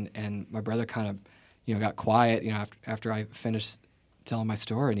guy, and my brother kind of got quiet, after I finished telling my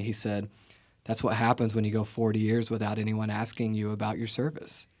story, and he said, "That's what happens when you go 40 years without anyone asking you about your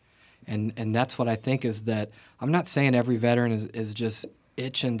service." And that's what I think is that I'm not saying every veteran is just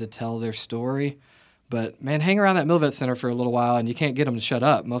itching to tell their story, but man, hang around that MilVet Center for a little while and you can't get them to shut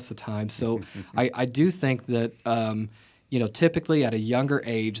up most of the time. So I do think that, typically at a younger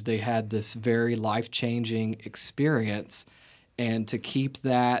age, they had this very life-changing experience, and to keep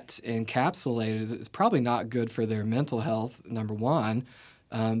that encapsulated is probably not good for their mental health, number one.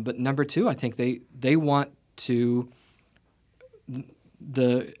 But number two, I think they want to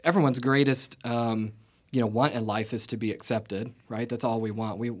everyone's greatest want in life is to be accepted, right? That's all we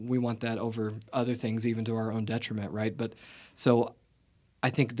want. We want that over other things, even to our own detriment, right? But so I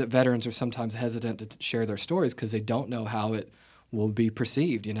think that veterans are sometimes hesitant to share their stories because they don't know how it will be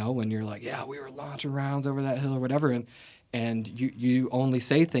perceived, when you're like, yeah, we were launching rounds over that hill or whatever, and you only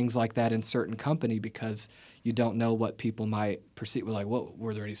say things like that in certain company because you don't know what people might perceive. We're like, whoa,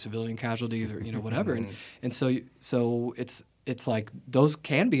 were there any civilian casualties or whatever, and so it's like those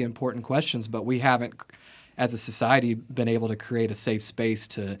can be important questions, but we haven't, as a society, been able to create a safe space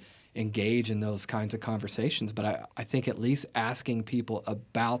to engage in those kinds of conversations. But I think at least asking people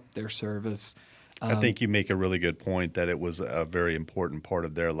about their service. I think you make a really good point that it was a very important part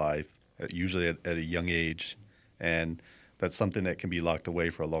of their life, usually at a young age, and that's something that can be locked away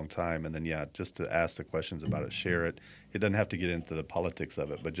for a long time. And then, just to ask the questions about it, share it. It doesn't have to get into the politics of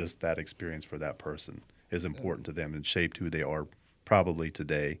it, but just that experience for that person is important to them and shaped who they are probably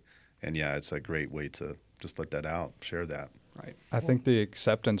today. And it's a great way to just let that out, share that. Right. I think the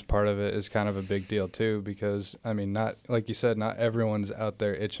acceptance part of it is kind of a big deal too, because not like you said, not everyone's out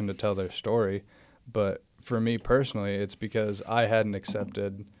there itching to tell their story, but for me personally, it's because I hadn't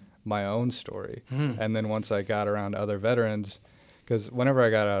accepted my own story. And then once I got around other veterans, because whenever I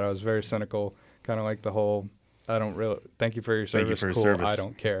got out, I was very cynical, kind of like the whole, I don't really, thank you for your service, Thank you for cool, your service. I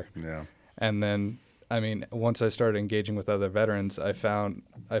don't care. Yeah. And then, once I started engaging with other veterans, I found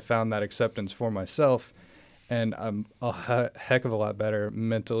that acceptance for myself, and I'm a heck of a lot better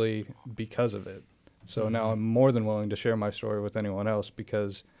mentally because of it. So now I'm more than willing to share my story with anyone else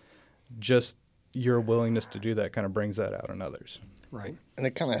because just your willingness to do that kind of brings that out in others. Right. And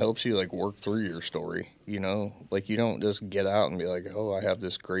it kind of helps you work through your story, you don't just get out and be like, oh, I have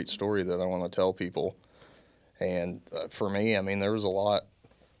this great story that I want to tell people. And for me, there was a lot.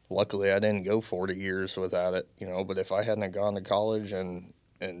 Luckily, I didn't go 40 years without it, but if I hadn't gone to college and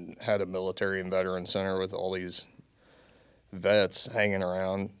had a military and veteran center with all these vets hanging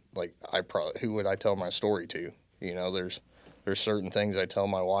around, who would I tell my story to? There's certain things I tell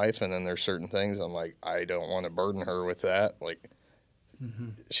my wife, and then there's certain things I'm like, I don't want to burden her with that.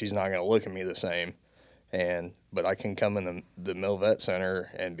 She's not going to look at me the same. But I can come in the MilVet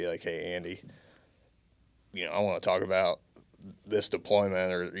Center and be like, hey, Andy, I want to talk about this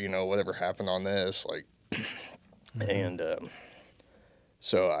deployment or, whatever happened on this. And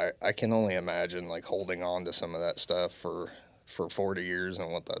so I can only imagine, holding on to some of that stuff for 40 years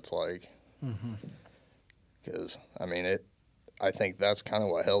and what that's like. Because, I think that's kind of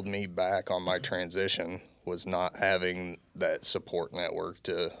what held me back on my transition was not having that support network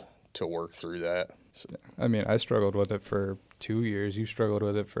to work through that. So. I struggled with it for 2 years. You struggled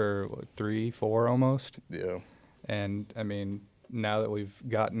with it for 3, 4 almost. Yeah. And now that we've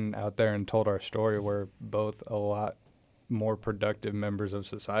gotten out there and told our story, we're both a lot more productive members of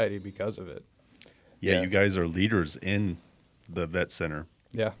society because of it. Yeah, you guys are leaders in the vet center.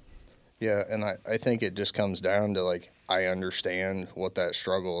 Yeah. Yeah, and I think it just comes down to, I understand what that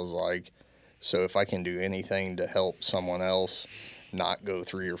struggle is like. So if I can do anything to help someone else not go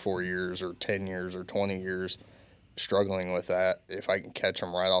 3 or 4 years or 10 years or 20 years struggling with that, if I can catch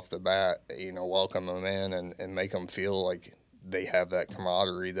them right off the bat, welcome them in and make them feel like they have that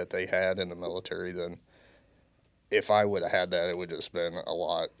camaraderie that they had in the military, then if I would have had that, it would have just been a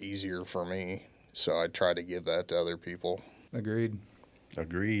lot easier for me. So I try to give that to other people. Agreed.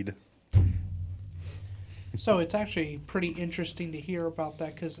 So it's actually pretty interesting to hear about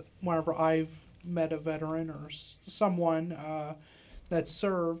that because whenever I've met a veteran or someone that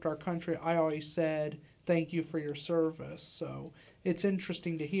served our country, I always said, thank you for your service. So it's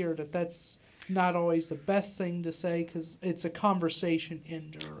interesting to hear that that's not always the best thing to say because it's a conversation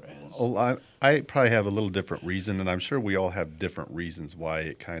ender. I probably have a little different reason, and I'm sure we all have different reasons why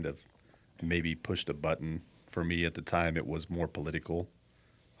it kind of maybe pushed a button. For me at the time, it was more political.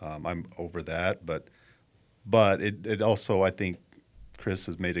 I'm over that, but it also, I think Chris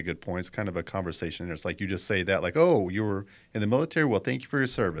has made a good point. It's kind of a conversation. It's like you just say that, oh, you were in the military? Well, thank you for your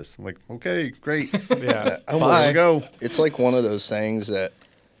service. I'm like, okay, great. Yeah. Bye. Go. It's like one of those things that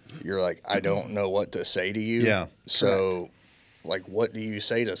you're like, I don't know what to say to you. Yeah. So, like, what do you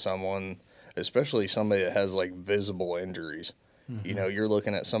say to someone, especially somebody that has, like, visible injuries? You know, you're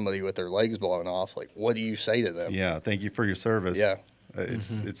looking at somebody with their legs blown off. Like, what do you say to them? Yeah, thank you for your service. Yeah.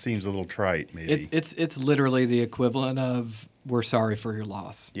 It seems a little trite, maybe. It's literally the equivalent of we're sorry for your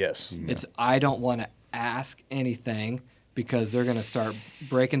loss. Yes. It's I don't want to ask anything because they're going to start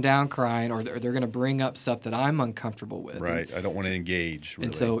breaking down crying or they're going to bring up stuff that I'm uncomfortable with. Right. I don't want to engage. Really.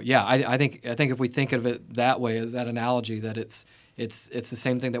 And so, yeah, I think if we think of it that way, as that analogy, that it's the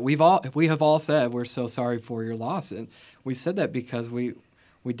same thing that we have all said. We're so sorry for your loss, and we said that because we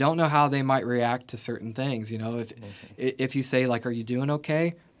don't know how they might react to certain things. You know, if you say like, "Are you doing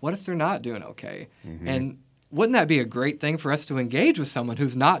okay?" What if they're not doing okay? And wouldn't that be a great thing for us to engage with someone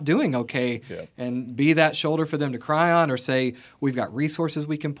who's not doing okay and be that shoulder for them to cry on, or say we've got resources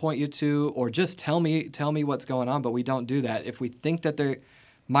we can point you to, or just tell me what's going on? But we don't do that. If we think that they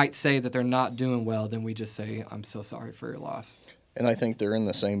might say that they're not doing well, then we just say, "I'm so sorry for your loss." And I think they're in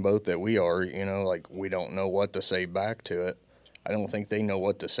the same boat that we are, you know, like we don't know what to say back to it. I don't think they know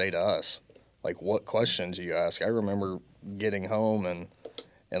what to say to us. Like, what questions do you ask? I remember getting home and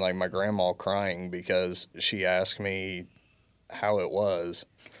like my grandma crying because she asked me how it was,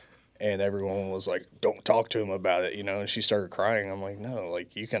 and everyone was like, "Don't talk to him about it," you know, and she started crying. I'm like, "No,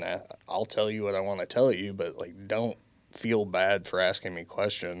 like you can, I'll tell you what I want to tell you, but like don't feel bad for asking me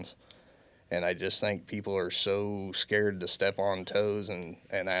questions." And I just think people are so scared to step on toes and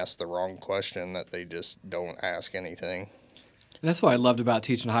ask the wrong question that they just don't ask anything. And that's what I loved about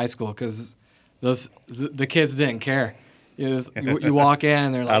teaching high school, because the kids didn't care. You walk in,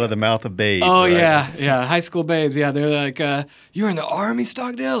 and they're like, out of the mouth of babes. "Oh, right? yeah, high school babes." Yeah, they're like, "You're in the Army,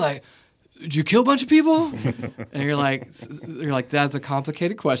 Stockdale? Like, did you kill a bunch of people?" And you're like, "That's a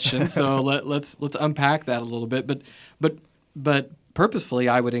complicated question. So let's unpack that a little bit." But purposefully,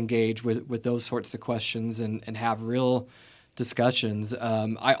 I would engage with those sorts of questions and have real discussions.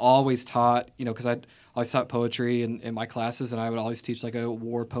 I always taught, because I always taught poetry in my classes, and I would always teach like a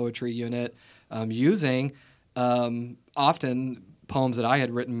war poetry unit using often poems that I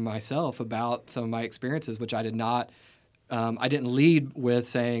had written myself about some of my experiences, which I did not. I didn't lead with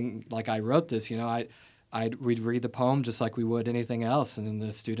saying like I wrote this. We'd read the poem just like we would anything else, and then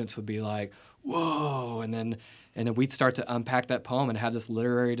the students would be like, "Whoa!" and then we'd start to unpack that poem and have this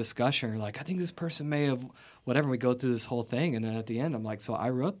literary discussion. Like, I think this person may have whatever. We go through this whole thing, and then at the end, I'm like, "So I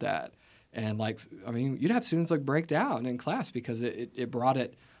wrote that," and you'd have students like break down in class because it brought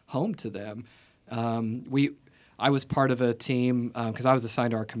it home to them. I was part of a team because I was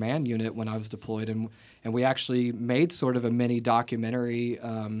assigned to our command unit when I was deployed, and we actually made sort of a mini documentary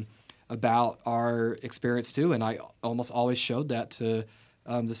about our experience too, and I almost always showed that to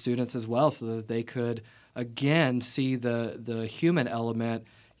the students as well, so that they could again see the human element,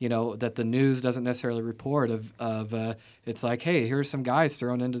 that the news doesn't necessarily report of it's like, hey, here's some guys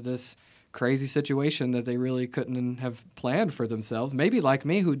thrown into this crazy situation that they really couldn't have planned for themselves. Maybe like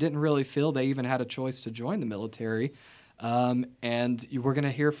me, who didn't really feel they even had a choice to join the military. And we're going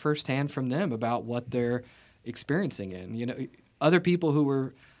to hear firsthand from them about what they're experiencing in. Other people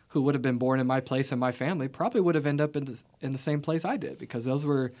who would have been born in my place and my family probably would have ended up in the same place I did, because those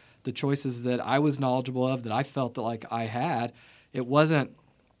were the choices that I was knowledgeable of, that I felt that like I had. It wasn't.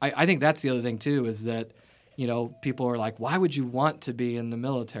 I think that's the other thing too, is that people are like, why would you want to be in the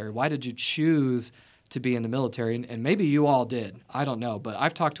military? Why did you choose to be in the military? And maybe you all did. I don't know. But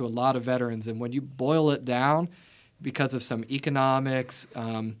I've talked to a lot of veterans, and when you boil it down, because of some economics,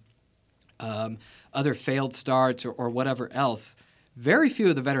 other failed starts, or whatever else, very few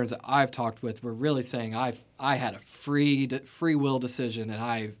of the veterans that I've talked with were really saying I had a free will decision,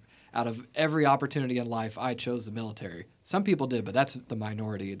 and out of every opportunity in life, I chose the military. Some people did, but that's the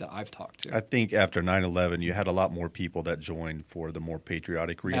minority that I've talked to. I think after 9/11, you had a lot more people that joined for the more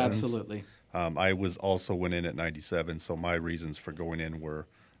patriotic reasons. Absolutely. I went in at 97, so my reasons for going in were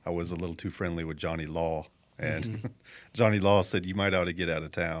I was a little too friendly with Johnny Law, and Johnny Law said, "You might ought to get out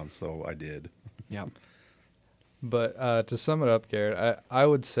of town," so I did. Yeah. But to sum it up, Garrett, I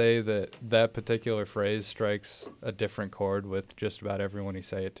would say that particular phrase strikes a different chord with just about everyone you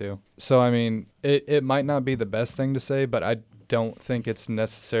say it to. So, I mean, it might not be the best thing to say, but I don't think it's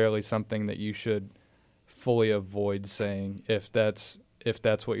necessarily something that you should fully avoid saying if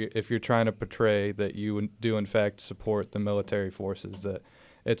you're trying to portray that you do in fact support the military forces, that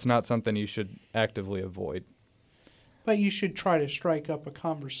it's not something you should actively avoid. But you should try to strike up a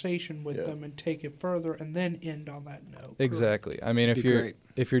conversation with them and take it further, and then end on that note. Exactly. I mean,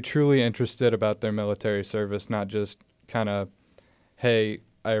 if you're truly interested about their military service, not just kind of, hey,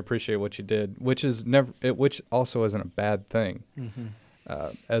 I appreciate what you did, which also isn't a bad thing.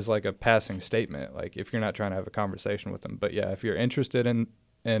 as like a passing statement, like if you're not trying to have a conversation with them. But yeah, if you're interested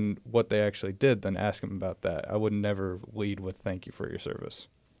in what they actually did, then ask them about that. I would never lead with "thank you for your service."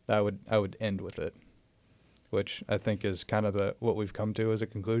 I would end with it, which I think is kind of what we've come to as a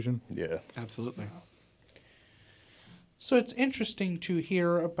conclusion. Yeah. Absolutely. So it's interesting to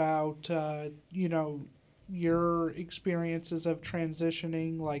hear about, your experiences of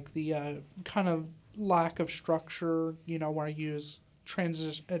transitioning, like the kind of lack of structure, where you use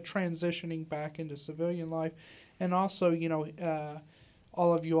transitioning back into civilian life, and also,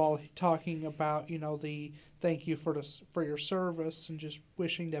 all of you all talking about, the thank you for your service, and just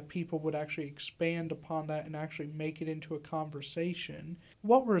wishing that people would actually expand upon that and actually make it into a conversation.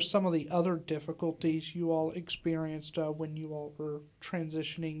 What were some of the other difficulties you all experienced when you all were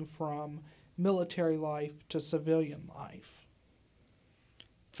transitioning from military life to civilian life?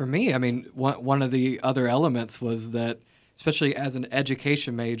 For me, I mean, one of the other elements was that, especially as an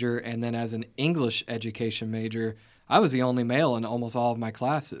education major and then as an English education major, I was the only male in almost all of my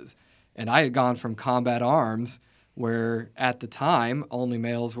classes. And I had gone from combat arms, where at the time only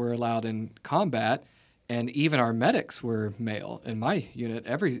males were allowed in combat, and even our medics were male in my unit.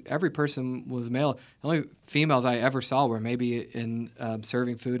 Every person was male. The only females I ever saw were maybe in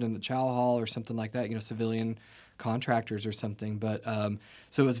serving food in the chow hall or something like that, civilian contractors or something. But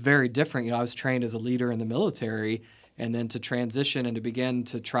so it was very different. I was trained as a leader in the military, and then to transition and to begin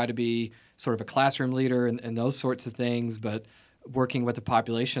to try to be sort of a classroom leader and those sorts of things, but working with a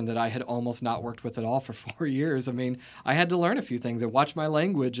population that I had almost not worked with at all for 4 years. I mean, I had to learn a few things and watch my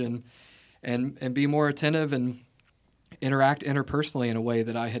language and be more attentive and interact interpersonally in a way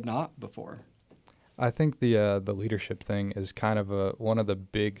that I had not before. I think the leadership thing is kind of one of the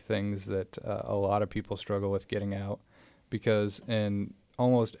big things that a lot of people struggle with getting out, because in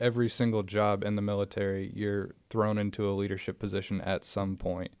almost every single job in the military, you're thrown into a leadership position at some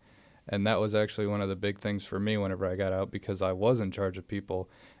point. And that was actually one of the big things for me whenever I got out, because I was in charge of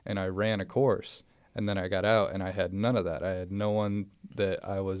people and I ran a course. And then I got out and I had none of that. I had no one that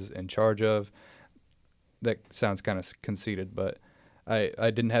I was in charge of. That sounds kind of conceited, but I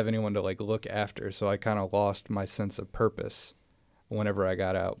didn't have anyone to look after. So I kind of lost my sense of purpose whenever I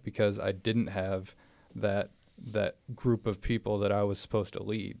got out, because I didn't have that group of people that I was supposed to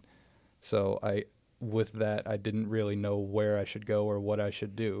lead. So with that, I didn't really know where I should go or what I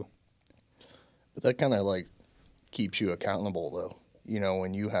should do. But that kind of keeps you accountable, though.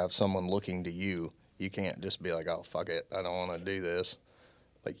 When you have someone looking to you, you can't just be like, oh, fuck it, I don't want to do this.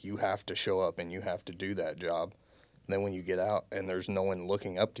 You have to show up and you have to do that job. And then when you get out and there's no one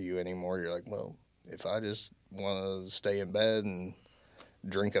looking up to you anymore, you're like, well, if I just want to stay in bed and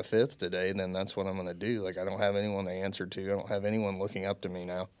drink a fifth today, then that's what I'm going to do. I don't have anyone to answer to. I don't have anyone looking up to me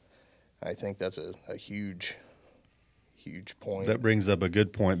now. I think that's a huge point. That brings up a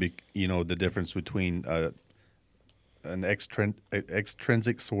good point. The difference between an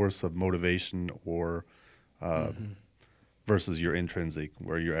extrinsic source of motivation or versus your intrinsic,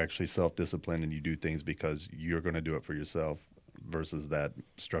 where you're actually self-disciplined and you do things because you're going to do it for yourself, versus that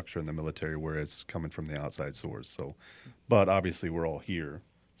structure in the military where it's coming from the outside source. So, but obviously we're all here,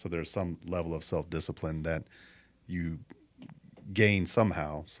 so there's some level of self-discipline that you gain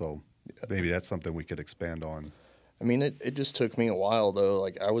somehow. So maybe that's something we could expand on. I mean, it just took me a while, though.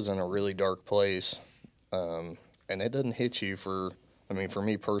 I was in a really dark place, and it doesn't hit you for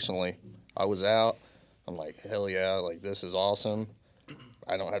me personally. I was out. I'm like, hell yeah, this is awesome.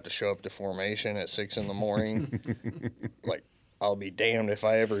 I don't have to show up to formation at 6 in the morning. I'll be damned if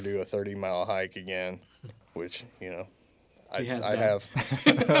I ever do a 30-mile hike again, which, I have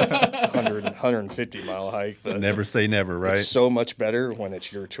 150-mile hike. But never say never, right? It's so much better when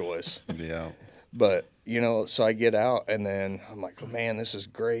it's your choice. Yeah. But, so I get out, and then I'm like, oh, man, this is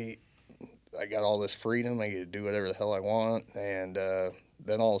great. I got all this freedom. I get to do whatever the hell I want. And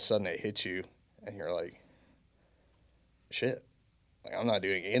then all of a sudden it hits you, and you're like, shit, I'm not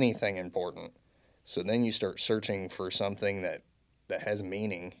doing anything important. So then you start searching for something that has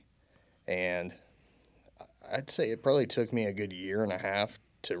meaning. And I'd say it probably took me a good year and a half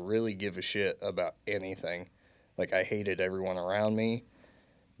to really give a shit about anything. I hated everyone around me,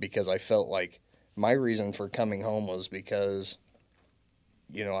 because I felt like my reason for coming home was because,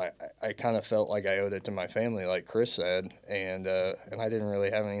 I kind of felt like I owed it to my family, like Chris said, and I didn't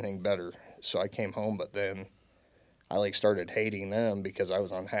really have anything better. So I came home, but then I started hating them because I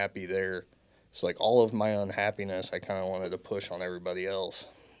was unhappy there. So all of my unhappiness, I kind of wanted to push on everybody else.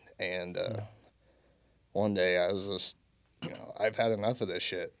 And one day I was just, I've had enough of this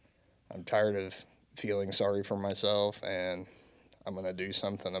shit. I'm tired of feeling sorry for myself, and I'm going to do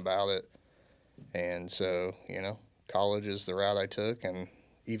something about it. And so, college is the route I took, and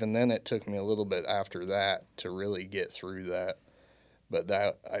even then it took me a little bit after that to really get through that. But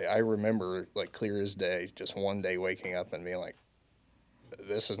that I remember like clear as day, just one day waking up and being like,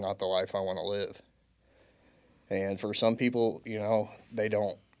 this is not the life I want to live. And for some people, you know, they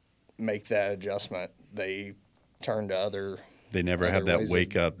don't make that adjustment. They turn to other. They never other have that ways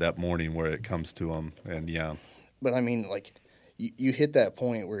wake up that morning where it comes to them. And yeah, But I mean, like, you hit that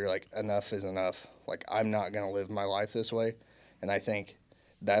point where you're like, enough is enough. Like, I'm not going to live my life this way. And I think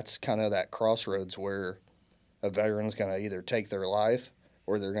that's kind of that crossroads where a veteran's going to either take their life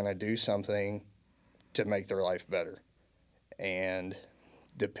or they're going to do something to make their life better. And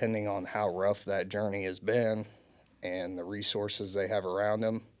depending on how rough that journey has been and the resources they have around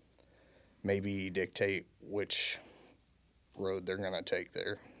them, maybe dictate which road they're going to take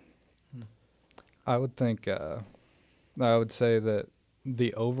there. I would think, I would say that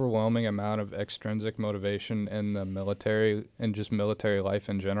the overwhelming amount of extrinsic motivation in the military and just military life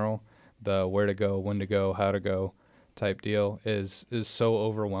in general, the where to go, when to go, how to go type deal is so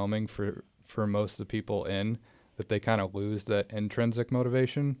overwhelming for most of the people in that they kind of lose that intrinsic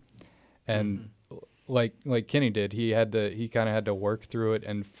motivation. And like Kenny did, he kind of had to work through it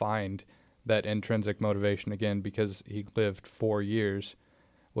and find that intrinsic motivation again because he lived 4 years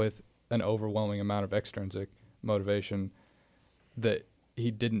with an overwhelming amount of extrinsic motivation that he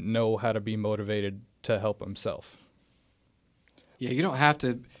didn't know how to be motivated to help himself. Yeah, you don't have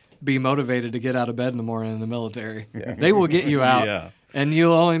to be motivated to get out of bed in the morning in the military. Yeah. They will get you out, yeah. And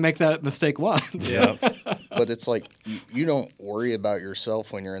you'll only make that mistake once. Yeah. But it's like you don't worry about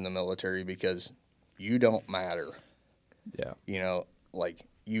yourself when you're in the military because you don't matter. Yeah. You know, like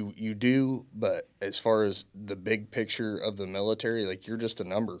you do, but as far as the big picture of the military, like you're just a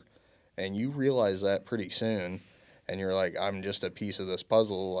number. And you realize that pretty soon. And you're like, I'm just a piece of this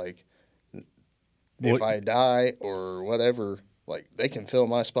puzzle. Like, if I die or whatever, like, they can fill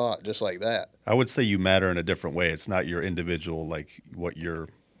my spot just like that. I would say you matter in a different way. It's not your individual, like what you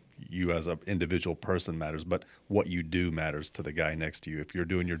as an individual person matters, but what you do matters to the guy next to you. If you're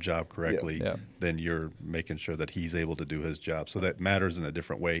doing your job correctly, then you're making sure that he's able to do his job. So that matters in a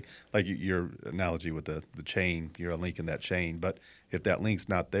different way. Like your analogy with the chain, you're linking that chain. But if that link's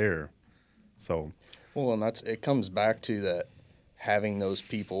not there, so... Well, and it comes back to that having those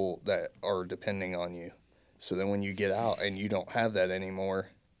people that are depending on you. So then when you get out and you don't have that anymore,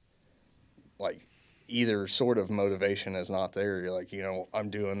 like either sort of motivation is not there. You're like, you know, I'm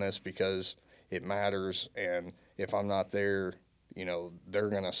doing this because it matters. And if I'm not there, you know, they're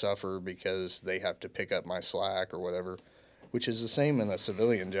going to suffer because they have to pick up my slack or whatever, which is the same in a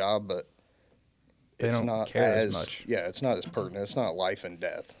civilian job, but They don't not care as much. Yeah, it's not as pertinent. It's not life and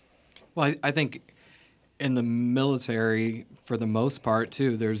death. Well, I think in the military, for the most part,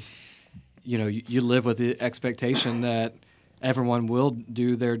 too, there's, you know, you live with the expectation that everyone will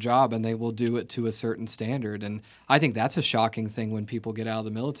do their job and they will do it to a certain standard. And I think that's a shocking thing when people get out of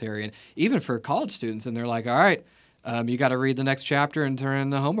the military. And even for college students, and they're like, all right, you got to read the next chapter and turn in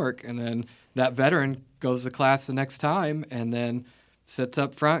the homework. And then that veteran goes to class the next time and then sits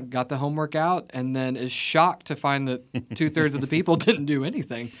up front, got the homework out, and then is shocked to find that 2/3 of the people didn't do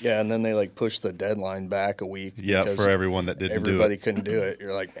anything. Yeah, and then they like push the deadline back a week. Yeah, because for everyone that didn't do it. Everybody couldn't do it.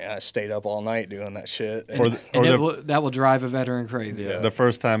 You're like, man, I stayed up all night doing that shit. And that will drive a veteran crazy. Yeah. The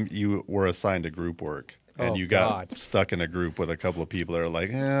first time you were assigned to group work and Oh, you got God. stuck in a group with a couple of people that are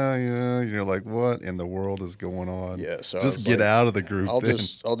like, yeah, you're like, what in the world is going on? Yeah, so I just was get like, out of the group. I'll then.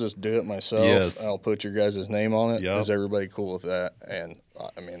 just do it myself. Yes. I'll put your guys' name on it. Yep. Is everybody cool with that? And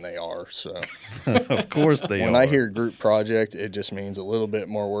I mean, they are. So Of course they when are. I hear group project, it just means a little bit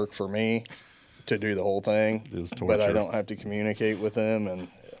more work for me to do the whole thing. It was But I torture. don't have to communicate with them, and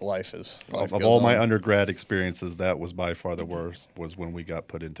life Of goes all my on. undergrad experiences, that was by far the worst, was when we got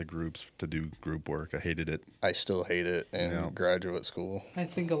put into groups to do group work. I hated it. I still hate it in Yeah. graduate school. I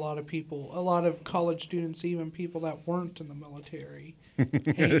think a lot of college students, even people that weren't in the military,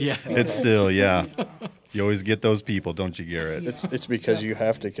 hate Yeah. It's still, yeah. You always get those people, don't you, Garrett? It's because you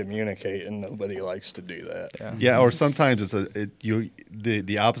have to communicate, and nobody likes to do that. Yeah. Yeah, or sometimes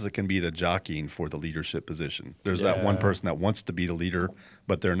the opposite can be the jockeying for the leadership position. There's that one Yeah. person that wants to be the leader,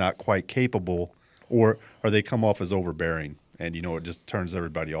 but they're not quite capable, or they come off as overbearing, and it just turns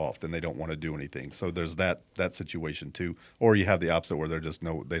everybody off. Then they don't want to do anything. So there's that situation too. Or you have the opposite where they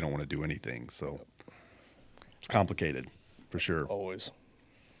don't want to do anything. So it's complicated, for sure. Always.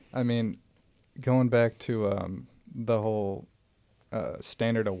 I mean, going back to the whole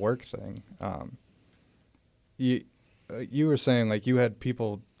standard of work thing, you were saying like you had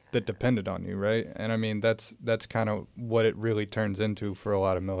people that depended on you, right? And I mean, that's kind of what it really turns into for a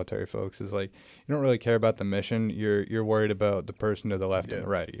lot of military folks is like, you don't really care about the mission. You're worried about the person to the left and the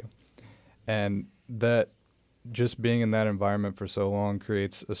right of you. And that just being in that environment for so long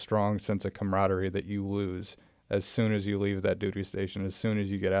creates a strong sense of camaraderie that you lose as soon as you leave that duty station, as soon as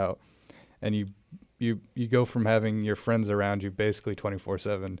you get out. And you go from having your friends around you basically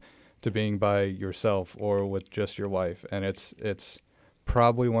 24/7 to being by yourself or with just your wife. And it's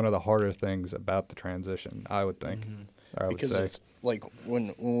probably one of the harder things about the transition, I would think. Or I would Because say. it's like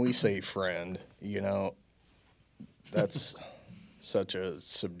when we say friend, that's such a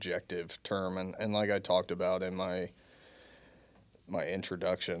subjective term, and like I talked about in my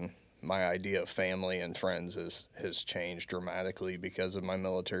introduction, my idea of family and friends has changed dramatically because of my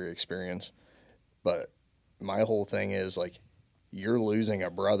military experience. But my whole thing is like, you're losing a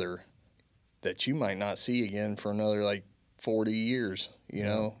brother that you might not see again for another like 40 years.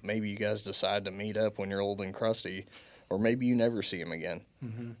 Maybe you guys decide to meet up when you're old and crusty, or maybe you never see him again.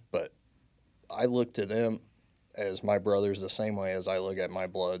 But I look to them as my brothers the same way as I look at my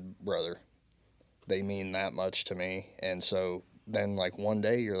blood brother. They mean that much to me. And so then like one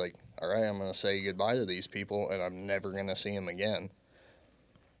day you're like, all right, I'm going to say goodbye to these people and I'm never going to see them again.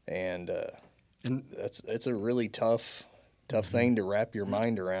 And it's a really tough thing to wrap your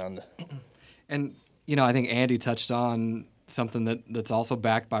mind around. And, I think Andy touched on something that's also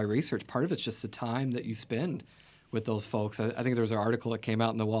backed by research. Part of it's just the time that you spend with those folks. I think there was an article that came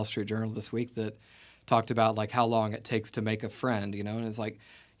out in the Wall Street Journal this week that talked about like how long it takes to make a friend, and it's like,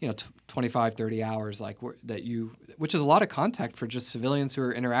 25, 30 hours, like which is a lot of contact for just civilians who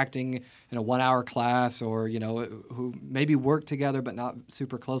are interacting in a 1-hour class or, who maybe work together but not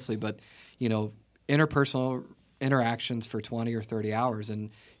super closely, but, interpersonal interactions for 20 or 30 hours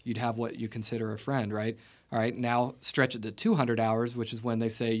and you'd have what you consider a friend, right? All right, now stretch it to 200 hours, which is when they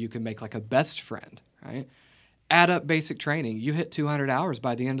say you can make like a best friend, right? Add up basic training. You hit 200 hours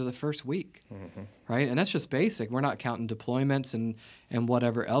by the end of the first week, right? And that's just basic. We're not counting deployments and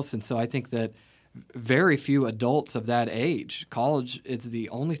whatever else. And so I think that very few adults of that age, college is the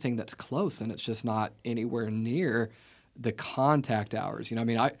only thing that's close, and it's just not anywhere near the contact hours.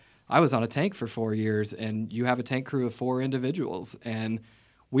 I was on a tank for 4 years, and you have a tank crew of 4 individuals, and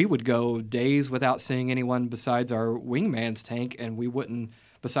we would go days without seeing anyone besides our wingman's tank, and we wouldn't,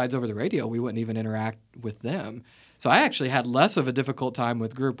 besides over the radio, we wouldn't even interact with them. So I actually had less of a difficult time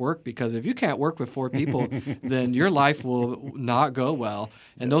with group work because if you can't work with 4 people, then your life will not go well.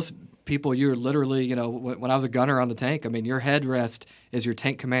 And those people, you're literally, when I was a gunner on the tank, your headrest is your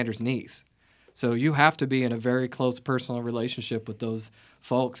tank commander's knees. So you have to be in a very close personal relationship with those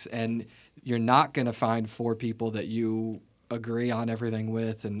folks, and you're not going to find 4 people that you agree on everything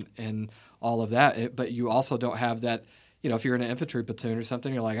with and all of that. But you also don't have that, if you're in an infantry platoon or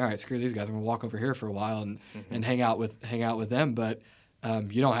something, you're like, all right, screw these guys. I'm going to walk over here for a while and hang out with them. But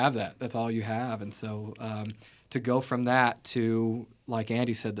you don't have that. That's all you have. And so to go from that to, like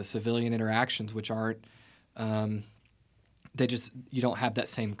Andy said, the civilian interactions, which aren't, you don't have that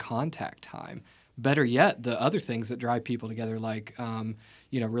same contact time. Better yet, the other things that drive people together, like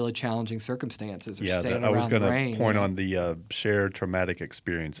really challenging circumstances or staying I was around going rain. to point on the shared traumatic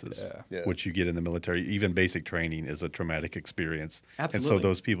experiences, Yeah. which you get in the military. Even basic training is a traumatic experience. Absolutely. And so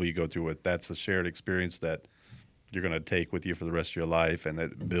those people you go through with, that's a shared experience that you're going to take with you for the rest of your life, and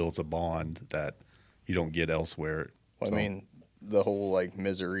it builds a bond that you don't get elsewhere. Well, the whole like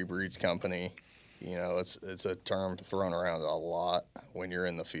misery breeds company. It's a term thrown around a lot when you're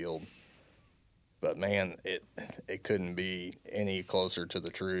in the field. But man, it couldn't be any closer to the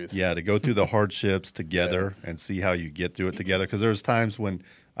truth. Yeah, to go through the hardships together and see how you get through it together. Because there's times when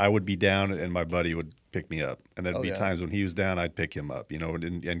I would be down and my buddy would pick me up, and there'd be times when he was down, I'd pick him up.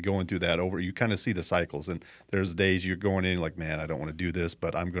 And going through that over, you kind of see the cycles. And there's days you're going in like, man, I don't want to do this,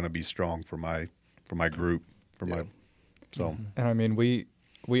 but I'm going to be strong for my group, so. And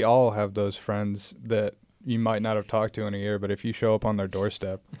we all have those friends that you might not have talked to in a year, but if you show up on their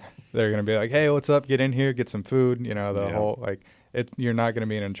doorstep, they're going to be like, hey, what's up? Get in here, get some food. Whole, like, you're not going to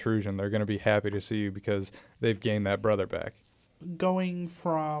be an intrusion. They're going to be happy to see you because they've gained that brother back. Going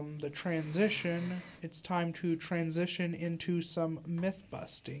from the transition, it's time to transition into some myth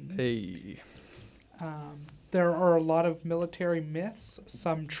busting. Hey. There are a lot of military myths,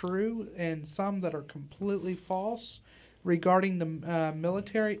 some true and some that are completely false, regarding the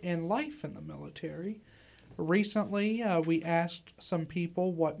military and life in the military. Recently, we asked some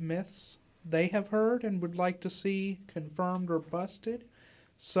people what myths they have heard and would like to see confirmed or busted.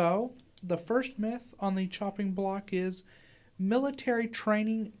 So, the first myth on the chopping block is military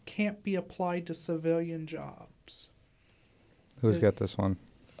training can't be applied to civilian jobs. Who's got this one?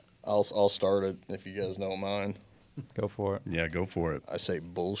 I'll start it if you guys don't mind. Go for it. Yeah, go for it. I say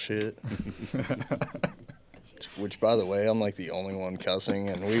bullshit. Which, by the way, I'm like the only one cussing,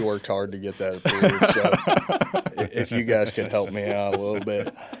 and we worked hard to get that approved. So if you guys could help me out a little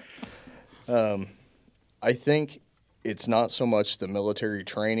bit. I think it's not so much the military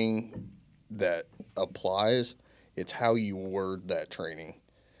training that applies, it's how you word that training.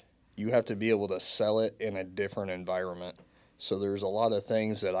 You have to be able to sell it in a different environment. So there's a lot of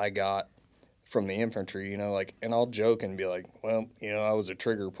things that I got from the infantry, like, and I'll joke and be like, well, I was a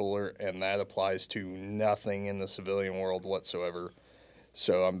trigger puller, and that applies to nothing in the civilian world whatsoever.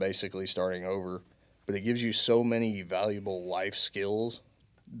 So I'm basically starting over. But it gives you so many valuable life skills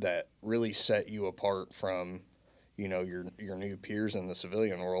that really set you apart from, your new peers in the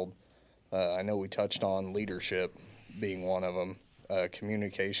civilian world. I know we touched on leadership being one of them,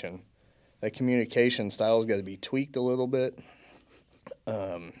 communication. That communication style's got to be tweaked a little bit,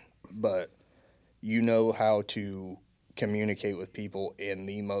 but you know how to communicate with people in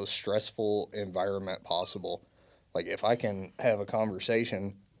the most stressful environment possible. Like, if I can have a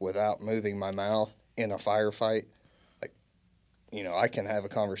conversation without moving my mouth in a firefight, I can have a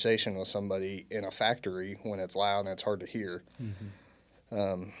conversation with somebody in a factory when it's loud and it's hard to hear.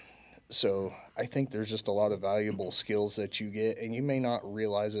 Mm-hmm. So I think there's just a lot of valuable skills that you get, and you may not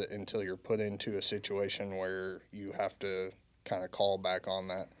realize it until you're put into a situation where you have to kind of call back on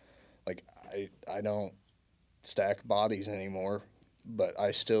that. Like, I don't stack bodies anymore, but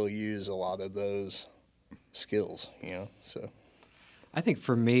I still use a lot of those skills, so. I think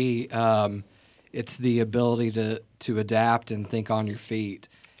for me, it's the ability to adapt and think on your feet.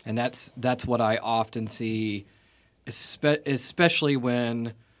 And that's what I often see, especially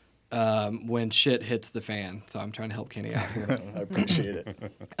when shit hits the fan. So I'm trying to help Kenny out here. I appreciate it.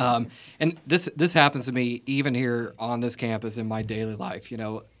 And this happens to me even here on this campus in my daily life.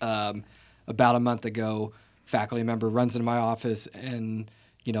 About a month ago, faculty member runs into my office, and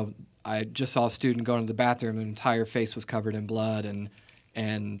I just saw a student go into the bathroom, and the entire face was covered in blood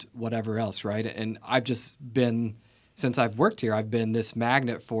and whatever else, right? And I've just been, since I've worked here, I've been this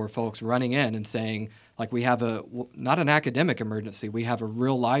magnet for folks running in and saying, like, we have not an academic emergency, we have a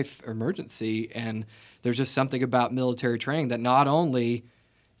real life emergency. And there's just something about military training that not only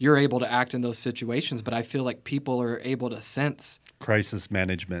you're able to act in those situations, but I feel like people are able to sense crisis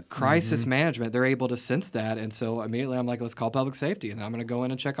management. They're able to sense that. And so immediately I'm like, let's call public safety, and I'm going to go in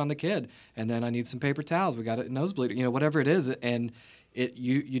and check on the kid. And then I need some paper towels. We got a nosebleed, whatever it is. And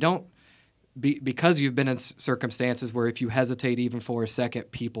you don't, because you've been in circumstances where if you hesitate even for a second,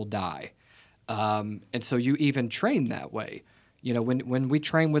 people die. And so you even train that way. When we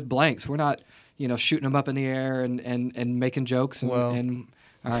train with blanks, we're not, shooting them up in the air and making jokes and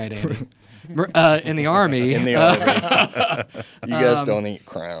all right, Andy. In the Army. In the Army. You guys don't eat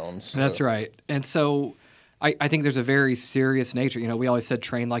crowns. So. That's right. And so I think there's a very serious nature. We always said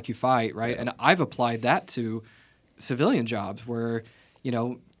train like you fight, right? And I've applied that to civilian jobs where,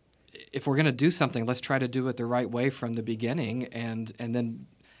 if we're going to do something, let's try to do it the right way from the beginning, and then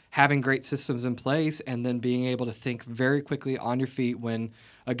having great systems in place, and then being able to think very quickly on your feet when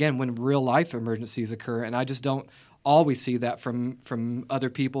real life emergencies occur. And I just don't always see that from other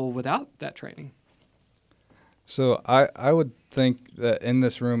people without that training. So I would think that in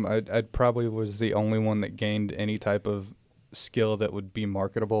this room, I'd probably was the only one that gained any type of skill that would be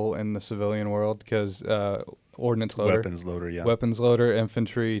marketable in the civilian world, because ordnance loader, weapons loader,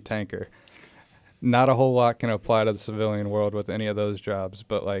 infantry, tanker. Not a whole lot can apply to the civilian world with any of those jobs,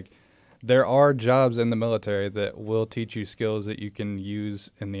 but there are jobs in the military that will teach you skills that you can use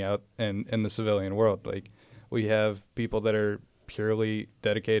in the civilian world. Like, we have people that are purely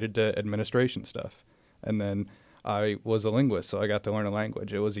dedicated to administration stuff. And then I was a linguist, so I got to learn a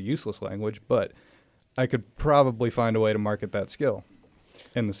language. It was a useless language, but I could probably find a way to market that skill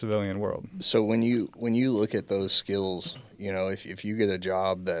in the civilian world. So when you look at those skills, if you get a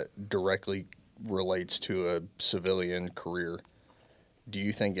job that directly relates to a civilian career, do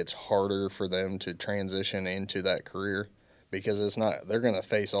you think it's harder for them to transition into that career? Because they're going to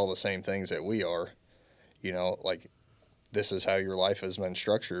face all the same things that we are. This is how your life has been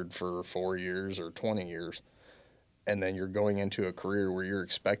structured for 4 years or 20 years. And then you're going into a career where you're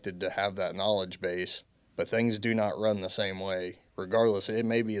expected to have that knowledge base, but things do not run the same way. Regardless, it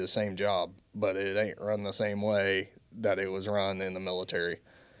may be the same job, but it ain't run the same way that it was run in the military.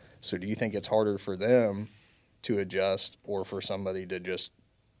 So do you think it's harder for them to adjust, or for somebody to just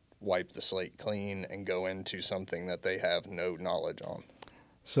wipe the slate clean and go into something that they have no knowledge on?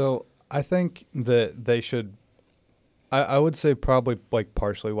 So I think that they should, I would say probably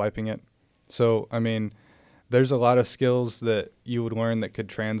partially wiping it. So, there's a lot of skills that you would learn that could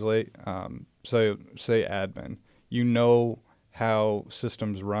translate. So say admin, you know how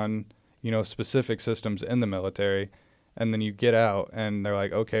systems run, you know specific systems in the military, and then you get out and they're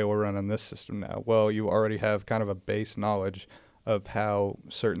like, okay, we're running this system now. Well, you already have kind of a base knowledge of how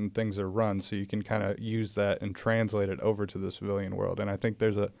certain things are run, so you can kind of use that and translate it over to the civilian world. And I think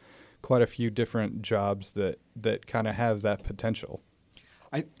there's quite a few different jobs that kind of have that potential.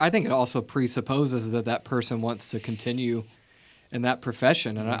 I think it also presupposes that person wants to continue in that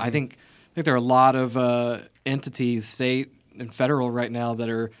profession. And I think there are a lot of entities, state and federal right now, that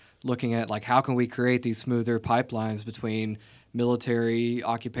are looking at, like, how can we create these smoother pipelines between military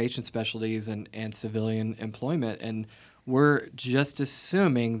occupation specialties and civilian employment. And we're just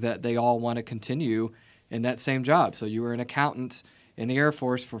assuming that they all want to continue in that same job. So you were an accountant in the Air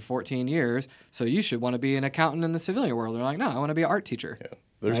Force for 14 years, so you should want to be an accountant in the civilian world. They're like, no, I want to be an art teacher. Yeah.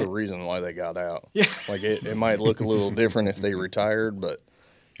 There's right? a reason why they got out. Yeah. Like, it might look a little different if they retired, but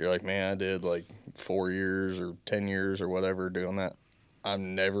you're like, man, I did like 4 years or 10 years or whatever doing that.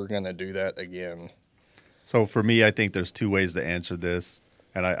 I'm never going to do that again. So for me, I think there's two ways to answer this,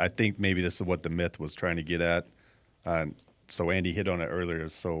 and I think maybe this is what the myth was trying to get at. So Andy hit on it earlier.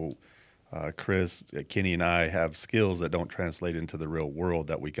 So Chris, Kenny, and I have skills that don't translate into the real world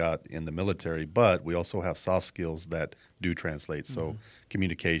that we got in the military, but we also have soft skills that do translate. So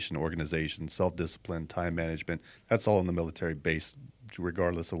communication, organization, self-discipline, time management, that's all in the military base,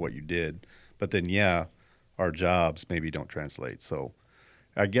 regardless of what you did. But then, yeah, our jobs maybe don't translate. So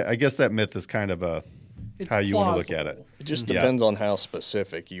I guess that myth is kind of how you want to look at it. It just depends on how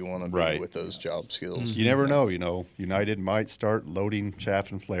specific you want to be Right. with those job skills. You never know, United might start loading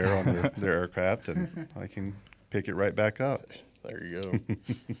chaff and flare on their aircraft, and I can pick it right back up. There you go.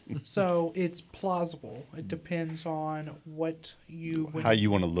 So it's plausible. It depends on what you How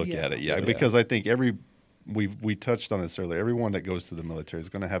you want to look at it, because I think we touched on this earlier. Everyone that goes to the military is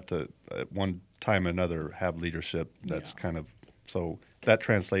going to have to, at one time or another, have leadership. That's kind of so that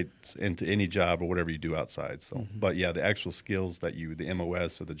translates into any job or whatever you do outside. So, but yeah, the actual skills that the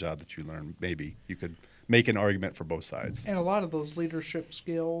MOS or the job that you learn, maybe you could make an argument for both sides. And a lot of those leadership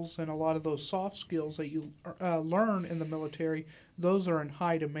skills and a lot of those soft skills that you learn in the military, those are in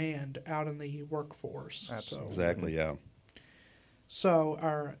high demand out in the workforce. Absolutely. Exactly, yeah. So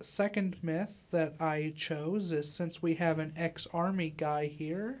our second myth that I chose is, since we have an ex-Army guy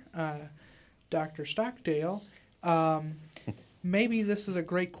here, Dr. Stockdale, maybe this is a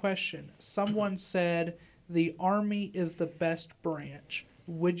great question. Someone said the Army is the best branch.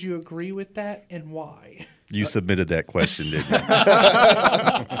 Would you agree with that, and why? You submitted that question, didn't you?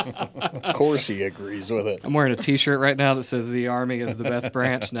 Of course he agrees with it. I'm wearing a T-shirt right now that says the Army is the best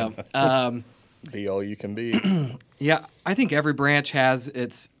branch. No. Be all you can be. Yeah, I think every branch has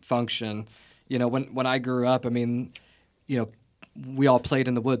its function. When I grew up, we all played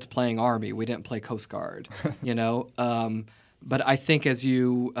in the woods playing Army. We didn't play Coast Guard, But I think as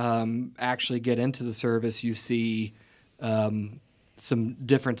you actually get into the service, you see some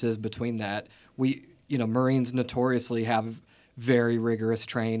differences between that. Marines notoriously have very rigorous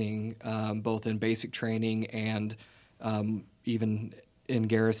training, both in basic training and even in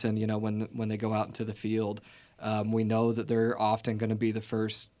garrison, when they go out into the field. We know that they're often going to be the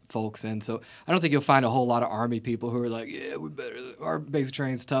first folks in. So I don't think you'll find a whole lot of Army people who are like, yeah, we better, our basic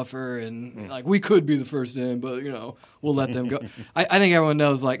training's tougher, and like we could be the first in, but we'll let them go. I think everyone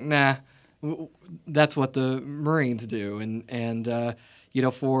knows, like, nah, that's what the Marines do. And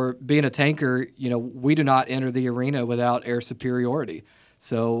for being a tanker, we do not enter the arena without air superiority.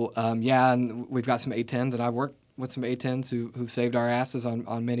 So and we've got some A-10s, and I've worked with some A-10s who've saved our asses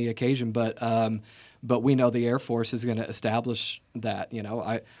on many occasions, but we know the Air Force is going to establish that.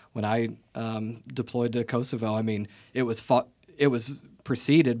 When I deployed to Kosovo, it was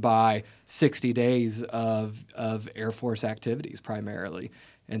preceded by 60 days of Air Force activities primarily,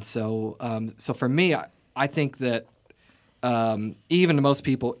 and so for me, I think that even most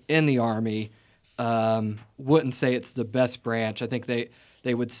people in the Army wouldn't say it's the best branch. I think they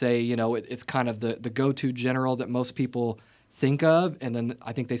would say it's kind of the go-to general that most people think of, and then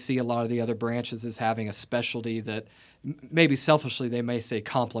I think they see a lot of the other branches as having a specialty that maybe selfishly they may say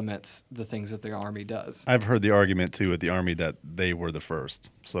complements the things that the Army does. I've heard the argument too at the Army that they were the first.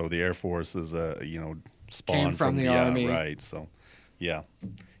 So the Air Force is spawned Came from the Army, right? So yeah,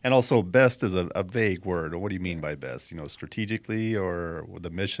 and also best is a vague word. What do you mean by best? Strategically or the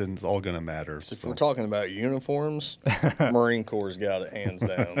mission's all going to matter. So if we're talking about uniforms, Marine Corps got it hands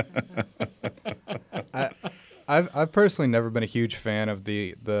down. I've personally never been a huge fan of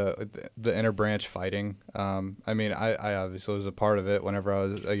the interbranch fighting. I obviously was a part of it whenever I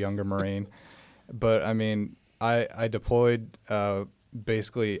was a younger Marine, but I deployed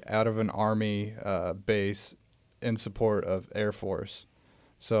basically out of an Army base in support of Air Force.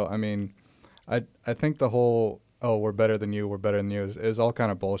 So, I mean, I think the whole, oh, we're better than you is all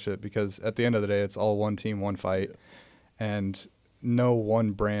kind of bullshit, because at the end of the day, it's all one team, one fight, and no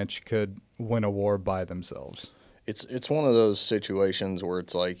one branch could win a war by themselves. It's one of those situations where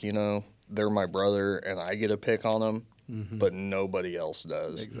it's like, they're my brother and I get a pick on them, but nobody else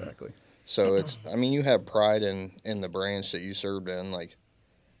does. Exactly. So you have pride in the branch that you served in. Like,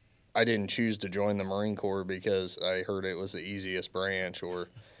 I didn't choose to join the Marine Corps because I heard it was the easiest branch, or,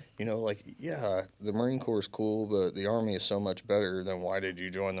 the Marine Corps is cool, but the Army is so much better. Then why did you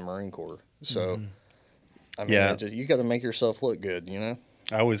join the Marine Corps? So, you got to make yourself look good,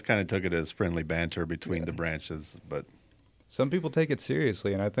 I always kind of took it as friendly banter between the branches, but some people take it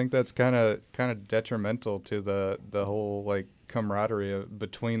seriously, and I think that's kind of detrimental to the whole like camaraderie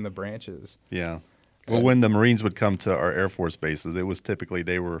between the branches. yeah. Well, when the Marines would come to our Air Force bases, it was typically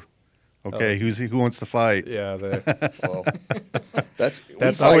they were, okay, who wants to fight? Yeah, well, that's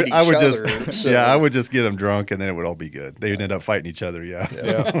I would other, just so. I would just get them drunk, and then it would all be good. They would end up fighting each other. Yeah.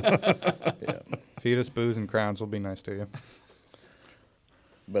 yeah. Feed us booze and crowns. We'll be nice to you.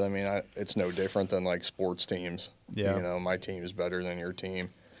 But it's no different than like sports teams. Yeah. My team is better than your team.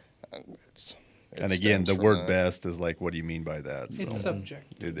 And again, the word "best" is like, what do you mean by that? It's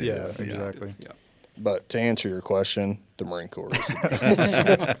subjective. It Yeah, is, exactly. Yeah. But to answer your question, the Marine Corps is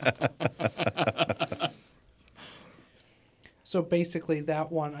So basically,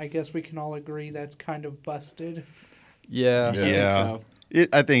 that one, I guess we can all agree that's kind of busted. Yeah. Yeah. So.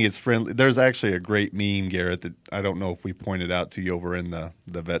 I think it's friendly. There's actually a great meme, Garrett, that I don't know if we pointed out to you over in the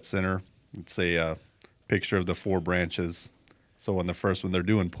vet center. It's a picture of the 4 branches. So on the first one, they're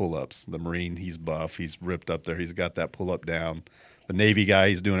doing pull-ups. The Marine, he's buff. He's ripped up there. He's got that pull-up down. The Navy guy,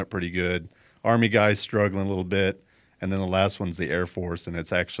 he's doing it pretty good. Army guy's struggling a little bit. And then the last one's the Air Force, and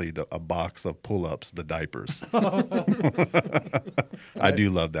it's actually a box of pull-ups, the diapers. I do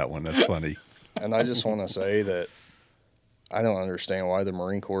love that one. That's funny. And I just want to say that I don't understand why the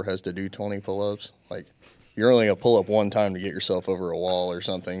Marine Corps has to do 20 pull-ups. Like, you're only going to pull up one time to get yourself over a wall or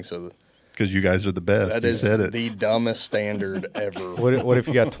something. So Because you guys are the best. that You is said it. the dumbest standard ever. What if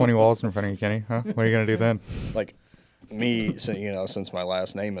you got 20 walls in front of you, Kenny? Huh? What are you gonna do then? Like me, so, since my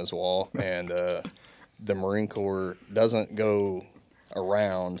last name is Wall, and the Marine Corps doesn't go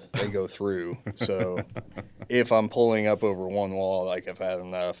around, they go through. So if I'm pulling up over one wall, like I've had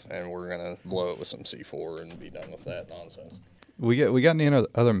enough, and we're gonna blow it with some C4 and be done with that nonsense. We got any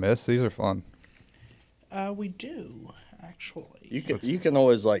other myths? These are fun. We do, actually. You can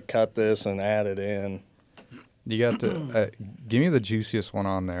always like cut this and add it in. You got to give me the juiciest one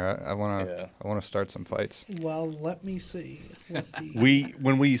on there. I wanna start some fights. Well, let me see.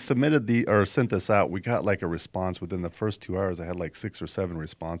 When we submitted sent this out, we got like a response within the first 2 hours. I had like 6 or 7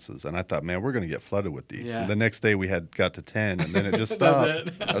 responses, and I thought, man, we're going to get flooded with these. Yeah. And the next day we got to 10, and then it just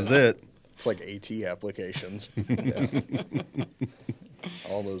stopped. That was it. It's like AT applications.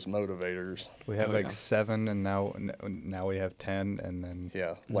 All those motivators. We had 7, and now we have 10, and then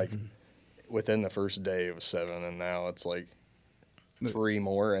Yeah, like within the first day it was 7, and now it's like 3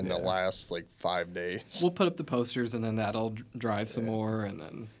 more in the last like 5 days. We'll put up the posters, and then that'll drive some more, and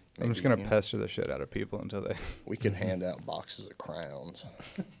then I'm just gonna pester the shit out of people until they. We can hand out boxes of crowns.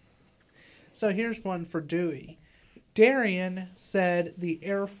 So here's one for Dewey. Darian said the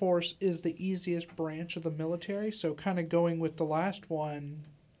Air Force is the easiest branch of the military, so kind of going with the last one,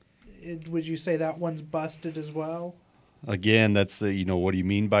 would you say that one's busted as well? Again, that's what do you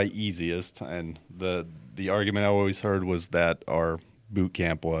mean by easiest? And the argument I always heard was that our boot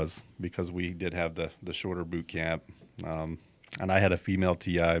camp was, because we did have the shorter boot camp, and I had a female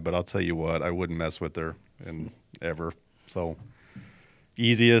TI, but I'll tell you what, I wouldn't mess with her ever. So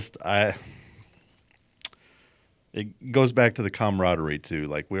easiest, it goes back to the camaraderie too.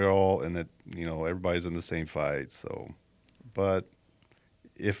 Like, we're all in it, everybody's in the same fight. So, but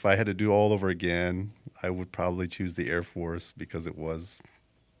if I had to do all over again, I would probably choose the Air Force because it was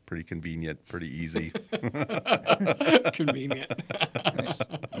pretty convenient, pretty easy. convenient.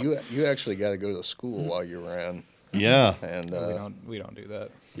 You actually got to go to school while you were in. Yeah. And we don't do that.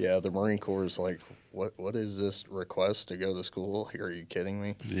 Yeah, the Marine Corps is like, what is this request to go to school? Are you kidding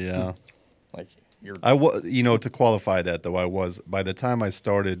me? Yeah. Like, to qualify that though, by the time I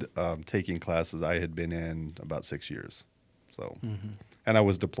started taking classes, I had been in about 6 years. So, and I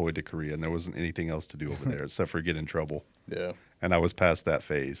was deployed to Korea, and there wasn't anything else to do over there except for get in trouble. Yeah. And I was past that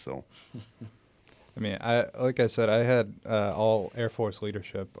phase. So, I mean, like I said, I had all Air Force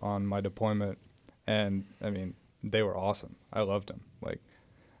leadership on my deployment, and I mean, they were awesome. I loved them. Like,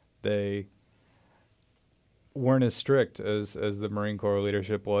 weren't as strict as the Marine Corps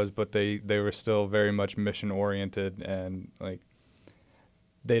leadership was, but they were still very much mission oriented, and like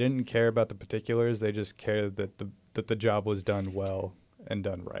they didn't care about the particulars. They just cared that the job was done well and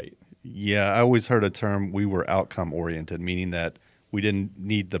done right. Yeah, I always heard a term, we were outcome oriented, meaning that we didn't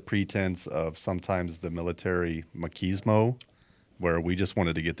need the pretense of sometimes the military machismo, where we just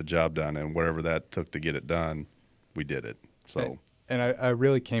wanted to get the job done, and whatever that took to get it done, we did it. So, and I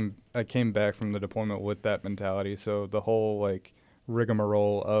really came back from the deployment with that mentality. So the whole like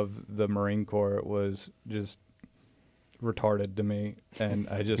rigmarole of the Marine Corps was just retarded to me, and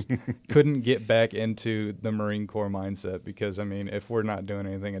I just couldn't get back into the Marine Corps mindset, because I mean, if we're not doing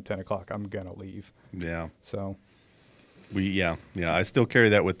anything at 10 o'clock, I'm gonna leave. yeah. So I still carry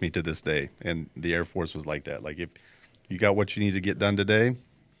that with me to this day. And the Air Force was like that. Like, if you got what you need to get done today,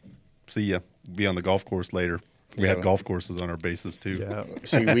 see ya. Be on the golf course later. We had golf courses on our bases too. yeah,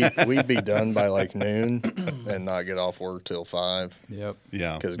 See, we'd be done by like noon and not get off work till 5. yep.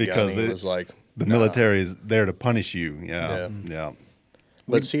 Yeah, Because because Gunny was like, the nah. military is there to punish you. Yeah, Yeah. yeah.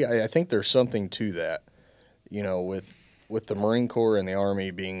 But see, I think there's something to that. You know, with the Marine Corps and the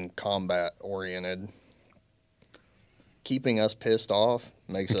Army being combat oriented, keeping us pissed off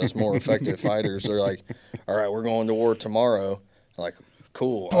makes us more effective fighters. They're like, all right, we're going to war tomorrow. Like,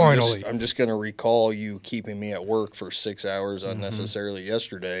 cool. Finally. I'm just going to recall you keeping me at work for 6 hours unnecessarily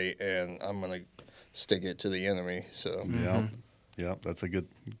yesterday, and I'm going to stick it to the enemy. So, Yeah, that's a good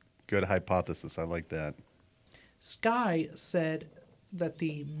hypothesis. I like that. Sky said that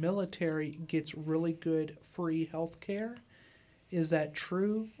the military gets really good free health care. Is that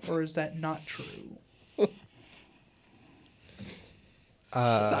true or is that not true?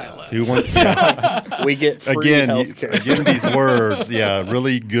 Silence. Who wants, yeah. we get free Again, health care. again, these words, yeah,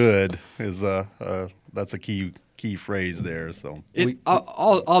 really good is that's a key phrase there. So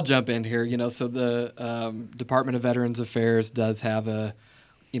I'll jump in here. You know, so the Department of Veterans Affairs does have a,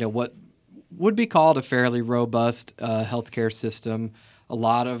 you know, what would be called a fairly robust healthcare system. A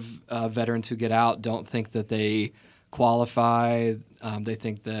lot of veterans who get out don't think that they qualify. They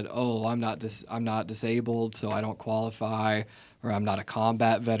think that, oh, I'm not disabled, so I don't qualify, or I'm not a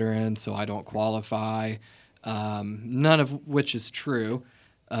combat veteran, so I don't qualify. None of which is true.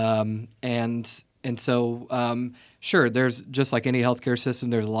 And so, sure, there's just like any healthcare system,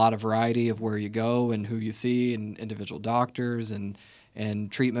 there's a lot of variety of where you go and who you see, and individual doctors and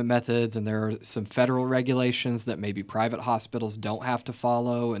treatment methods. And there are some federal regulations that maybe private hospitals don't have to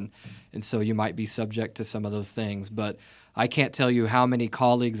follow, and so you might be subject to some of those things. But I can't tell you how many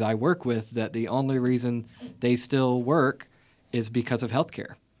colleagues I work with that the only reason they still work is because of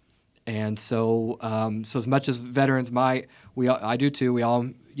healthcare. And so, so as much as veterans might, I do too. We all,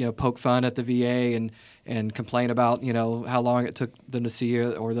 you know, poke fun at the VA and complain about, you know, how long it took them to see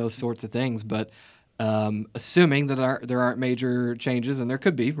you or those sorts of things. But assuming that there aren't major changes, and there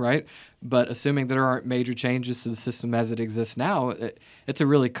could be, right? But assuming there aren't major changes to the system as it exists now, it's a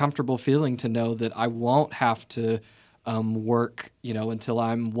really comfortable feeling to know that I won't have to work, you know, until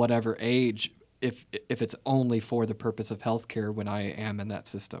I'm whatever age, if it's only for the purpose of healthcare when I am in that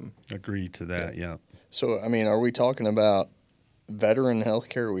system. agree to that. Yeah. So, I mean, are we talking about veteran health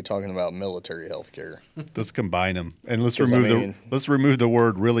care, or are we talking about military health care? Let's combine them, and let's 'Cause, I remove mean- let's remove the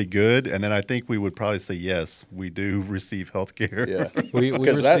word really good, and then I think we would probably say yes, we do receive health care. Yeah. We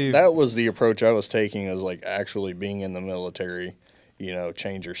Because received, that was the approach I was taking, as like actually being in the military, you know,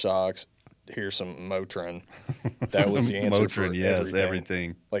 change your socks, here's some Motrin. That was the answer for Motrin, yes, everything.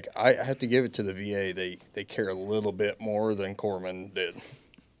 everything. Like, I have to give it to the VA. They care a little bit more than Corpsman did.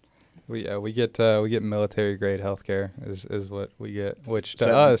 we get military grade healthcare is what we get, which Is to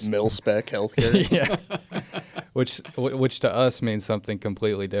that us mil-spec healthcare? yeah, which to us means something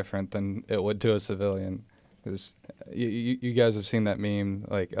completely different than it would to a civilian. Because you guys have seen that meme,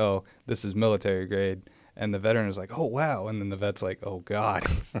 like, oh, this is military grade, and the veteran is like, oh wow, and then the vet's like, oh god.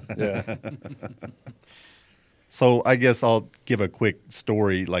 Yeah. So I guess I'll give a quick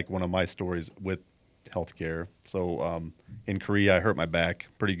story, like one of my stories with healthcare. So in Korea, I hurt my back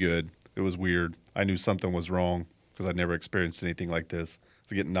pretty good. It was weird. I knew something was wrong because I'd never experienced anything like this. I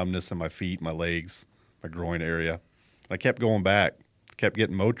was getting numbness in my feet, my legs, my groin area. I kept going back, kept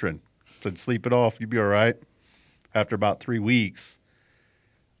getting Motrin. Said, sleep it off, you'll be all right. After about 3 weeks,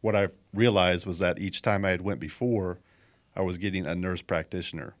 what I realized was that each time I had went before, I was getting a nurse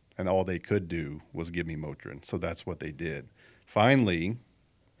practitioner, and all they could do was give me Motrin. So that's what they did. Finally,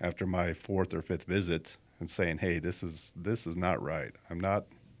 after my 4th or 5th visit, and saying, hey, this is not right. I'm not,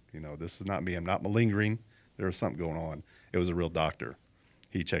 this is not me. I'm not malingering. There was something going on. It was a real doctor.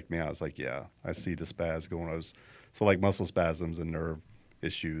 He checked me out. I was like, yeah, I see the spaz going on. So like muscle spasms and nerve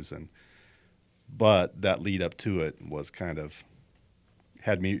issues. And But that lead up to it was kind of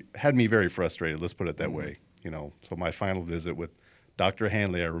had me very frustrated. Let's put it that way. So my final visit with Dr.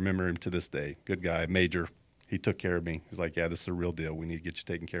 Hanley, I remember him to this day. Good guy, major. He took care of me. He's like, yeah, this is a real deal. We need to get you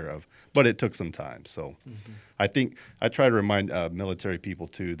taken care of. But it took some time. So I think I try to remind military people,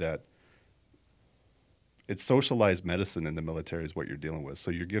 too, that it's socialized medicine in the military is what you're dealing with.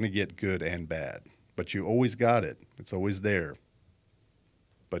 So you're going to get good and bad. But you always got it. It's always there.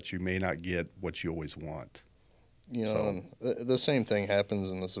 But you may not get what you always want. And the same thing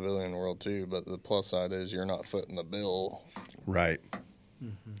happens in the civilian world, too. But the plus side is you're not footing the bill. Right.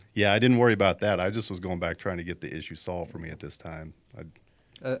 Yeah, I didn't worry about that. I just was going back trying to get the issue solved for me at this time.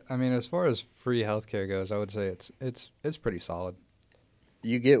 I mean, as far as free healthcare goes, I would say it's pretty solid.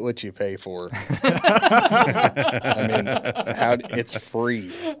 You get what you pay for. I mean, it's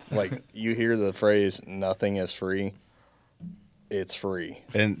free. Like, you hear the phrase, nothing is free. It's free.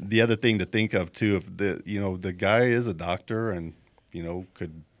 And the other thing to think of, too, if the guy is a doctor and,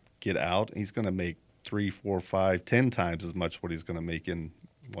 could get out, he's going to make 3, 4, 5, 10 times as much what he's going to make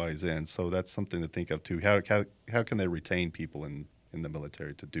while he's in. So that's something to think of, too. How can they retain people in the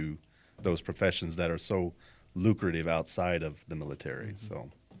military to do those professions that are so lucrative outside of the military? So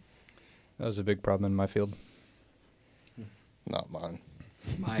that was a big problem in my field. Not mine.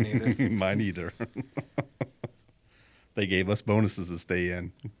 Mine either. Mine either. They gave us bonuses to stay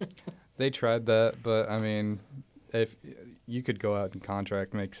in. They tried that, but I mean, if you could go out and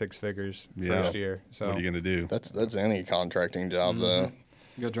contract, make 6 figures first year. So what are you going to do? That's any contracting job, though.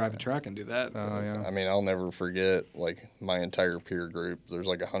 Go drive a truck and do that. Oh, yeah. I mean, I'll never forget, like, my entire peer group. There's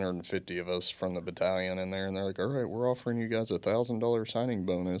like 150 of us from the battalion in there, and they're like, all right, we're offering you guys $1,000 signing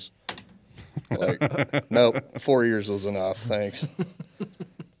bonus. Like, nope, 4 years was enough, thanks.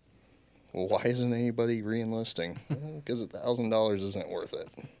 Well, why isn't anybody re-enlisting? Because $1,000 isn't worth it.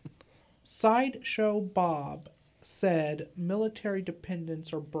 Sideshow Bob said military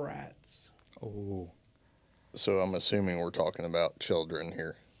dependents are brats. Oh. So I'm assuming we're talking about children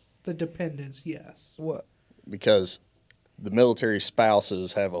here. The dependents, yes. What? Because the military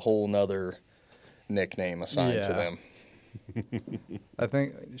spouses have a whole nother nickname assigned to Yeah. them. I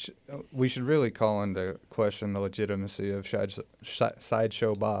think we should really call into question the legitimacy of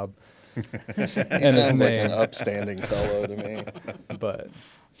Sideshow Bob. He And sounds his like name. an upstanding fellow to me. But,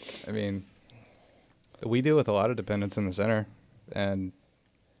 I mean, we deal with a lot of dependents in the center, and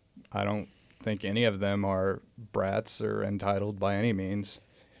I don't think any of them are brats or entitled by any means.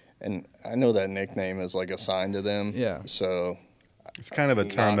 And I know that nickname is like assigned to them. Yeah. So It's kind of a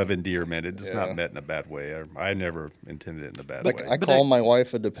term Not- of endearment. It's Yeah. not meant in a bad way. I never intended it in a bad like way. I But call I- my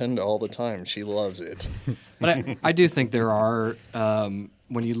wife a dependent all the time. She loves it. But I do think there are,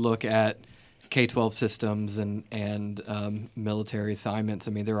 when you look at K-12 systems and military assignments,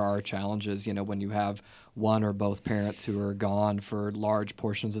 I mean, there are challenges, when you have one or both parents who are gone for large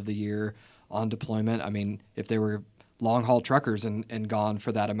portions of the year on deployment. I mean, if they were long-haul truckers and gone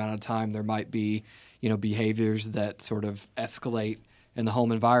for that amount of time, there might be, behaviors that sort of escalate in the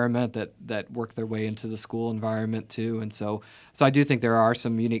home environment that work their way into the school environment too. And so I do think there are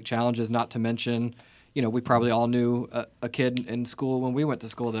some unique challenges, not to mention, we probably all knew a kid in school when we went to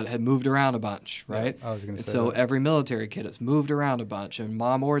school that had moved around a bunch, right? I was going to And say so that. every military kid has moved around a bunch, and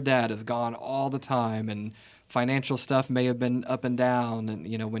mom or dad is gone all the time, and financial stuff may have been up and down, and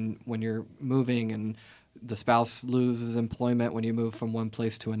when you're moving, and the spouse loses employment when you move from one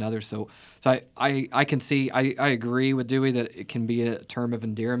place to another. So I can see, I agree with Dewey that it can be a term of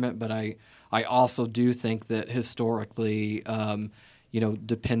endearment, but I also do think that historically,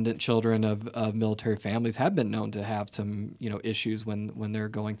 dependent children of military families have been known to have some, issues when they're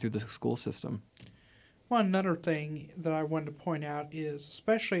going through the school system. Well, another thing that I wanted to point out is,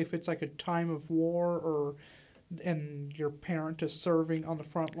 especially if it's like a time of war and your parent is serving on the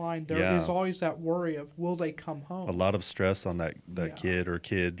front line, there is Yeah. always that worry of, will they come home? A lot of stress on that Yeah. kid or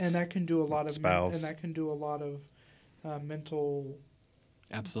kids. And that can do a lot of spouse. mental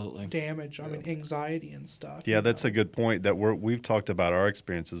Absolutely. damage. I mean, anxiety and stuff. Yeah, that's a good point. That we've talked about our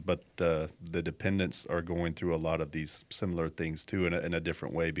experiences, but the dependents are going through a lot of these similar things too, in a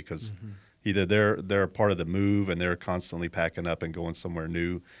different way, because either they're a part of the move and they're constantly packing up and going somewhere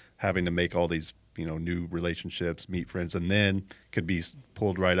new, having to make all these new relationships, meet friends, and then could be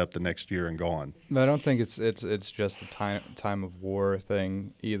pulled right up the next year and gone. But I don't think it's just a time of war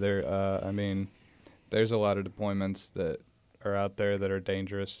thing either. I mean, there's a lot of deployments that are out there that are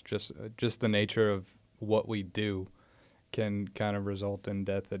dangerous. Just the nature of what we do can kind of result in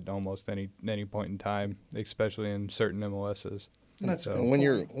death at almost any point in time, especially in certain MOSs. That's So- a good And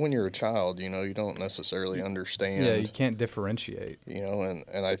when point. you're a child, you don't necessarily understand. Yeah, you can't differentiate.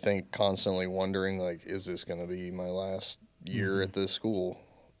 And I think constantly wondering, like, is this going to be my last year at this school?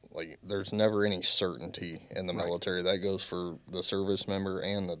 Like, there's never any certainty in the military. That goes for the service member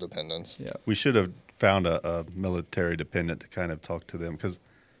and the dependents. Yeah. We should have found a military dependent to kind of talk to them because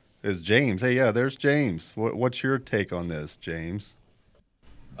is James. Hey, yeah, there's James. What's your take on this, James?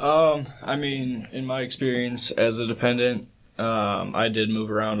 I mean, in my experience as a dependent, I did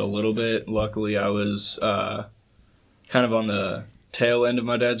move around a little bit. Luckily, I was kind of on the tail end of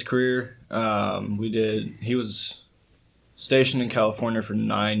my dad's career. He was stationed in California for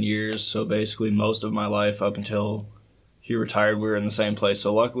 9 years, so basically most of my life up until he retired, we were in the same place.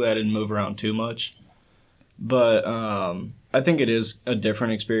 So luckily, I didn't move around too much. But I think it is a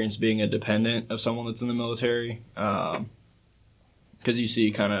different experience being a dependent of someone that's in the military. Because you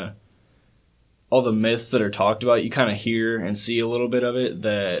see kind of all the myths that are talked about, you kind of hear and see a little bit of it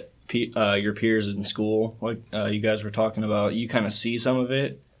that your peers in school, like you guys were talking about, you kind of see some of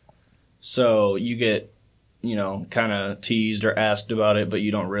it. So you get, kind of teased or asked about it, but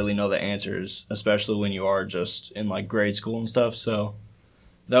you don't really know the answers, especially when you are just in like grade school and stuff. So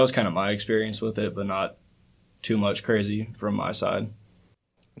that was kind of my experience with it, but not too much crazy from my side.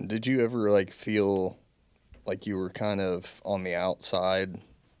 Did you ever, like, feel like you were kind of on the outside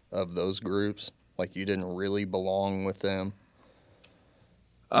of those groups? Like you didn't really belong with them?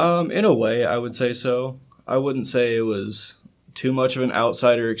 In a way, I would say so. I wouldn't say it was too much of an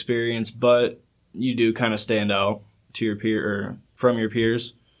outsider experience, but you do kind of stand out to your peer or from your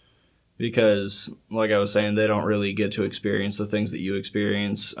peers because, like I was saying, they don't really get to experience the things that you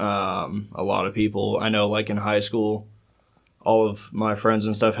experience. A lot of people I know, like in high school, all of my friends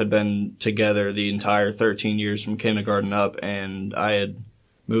and stuff had been together the entire 13 years from kindergarten up, and I had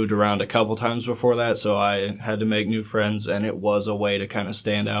moved around a couple times before that, so I had to make new friends, and it was a way to kind of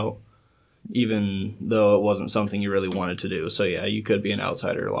stand out, even though it wasn't something you really wanted to do. So yeah, you could be an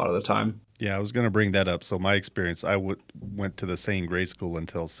outsider a lot of the time. Yeah, I was going to bring that up. So my experience, I went to the same grade school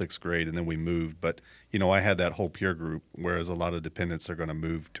until 6th grade, and then we moved. But, I had that whole peer group, whereas a lot of dependents are going to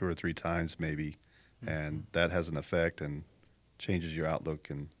move 2 or 3 times maybe, and that has an effect and changes your outlook.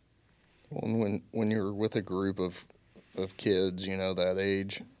 And When you're with a group of kids, that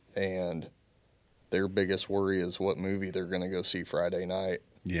age, and their biggest worry is what movie they're going to go see Friday night.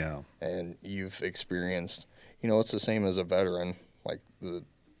 yeah, And you've experienced, it's the same as a veteran. Like the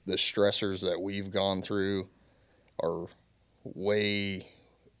stressors that we've gone through are way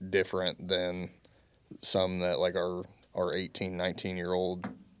different than some that like our 18, 19-year-old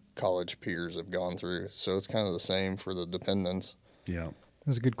college peers have gone through. So it's kind of the same for the dependents. yeah.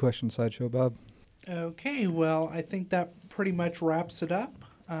 That's a good question, Sideshow Bob. Okay, well, I think that pretty much wraps it up.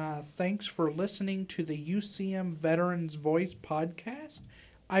 Thanks for listening to the UCM Veterans Voice podcast.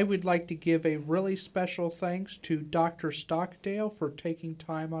 I would like to give a really special thanks to Dr. Stockdale for taking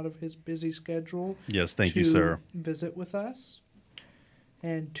time out of his busy schedule. Yes, thank you, sir. Visit with us.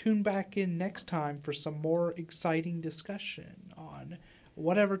 And tune back in next time for some more exciting discussion on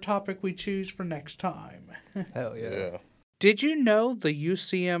whatever topic we choose for next time. Hell yeah. Did you know the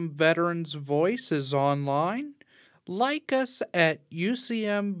UCM Veterans Voice is online? Like us at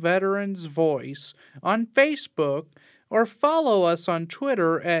UCM Veterans Voice on Facebook or follow us on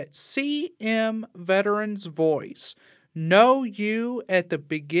Twitter at CM Veterans Voice. Know you at the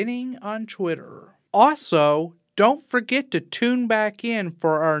beginning on Twitter. Also, don't forget to tune back in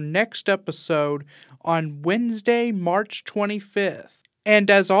for our next episode on Wednesday, March 25th.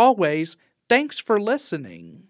 And as always, thanks for listening.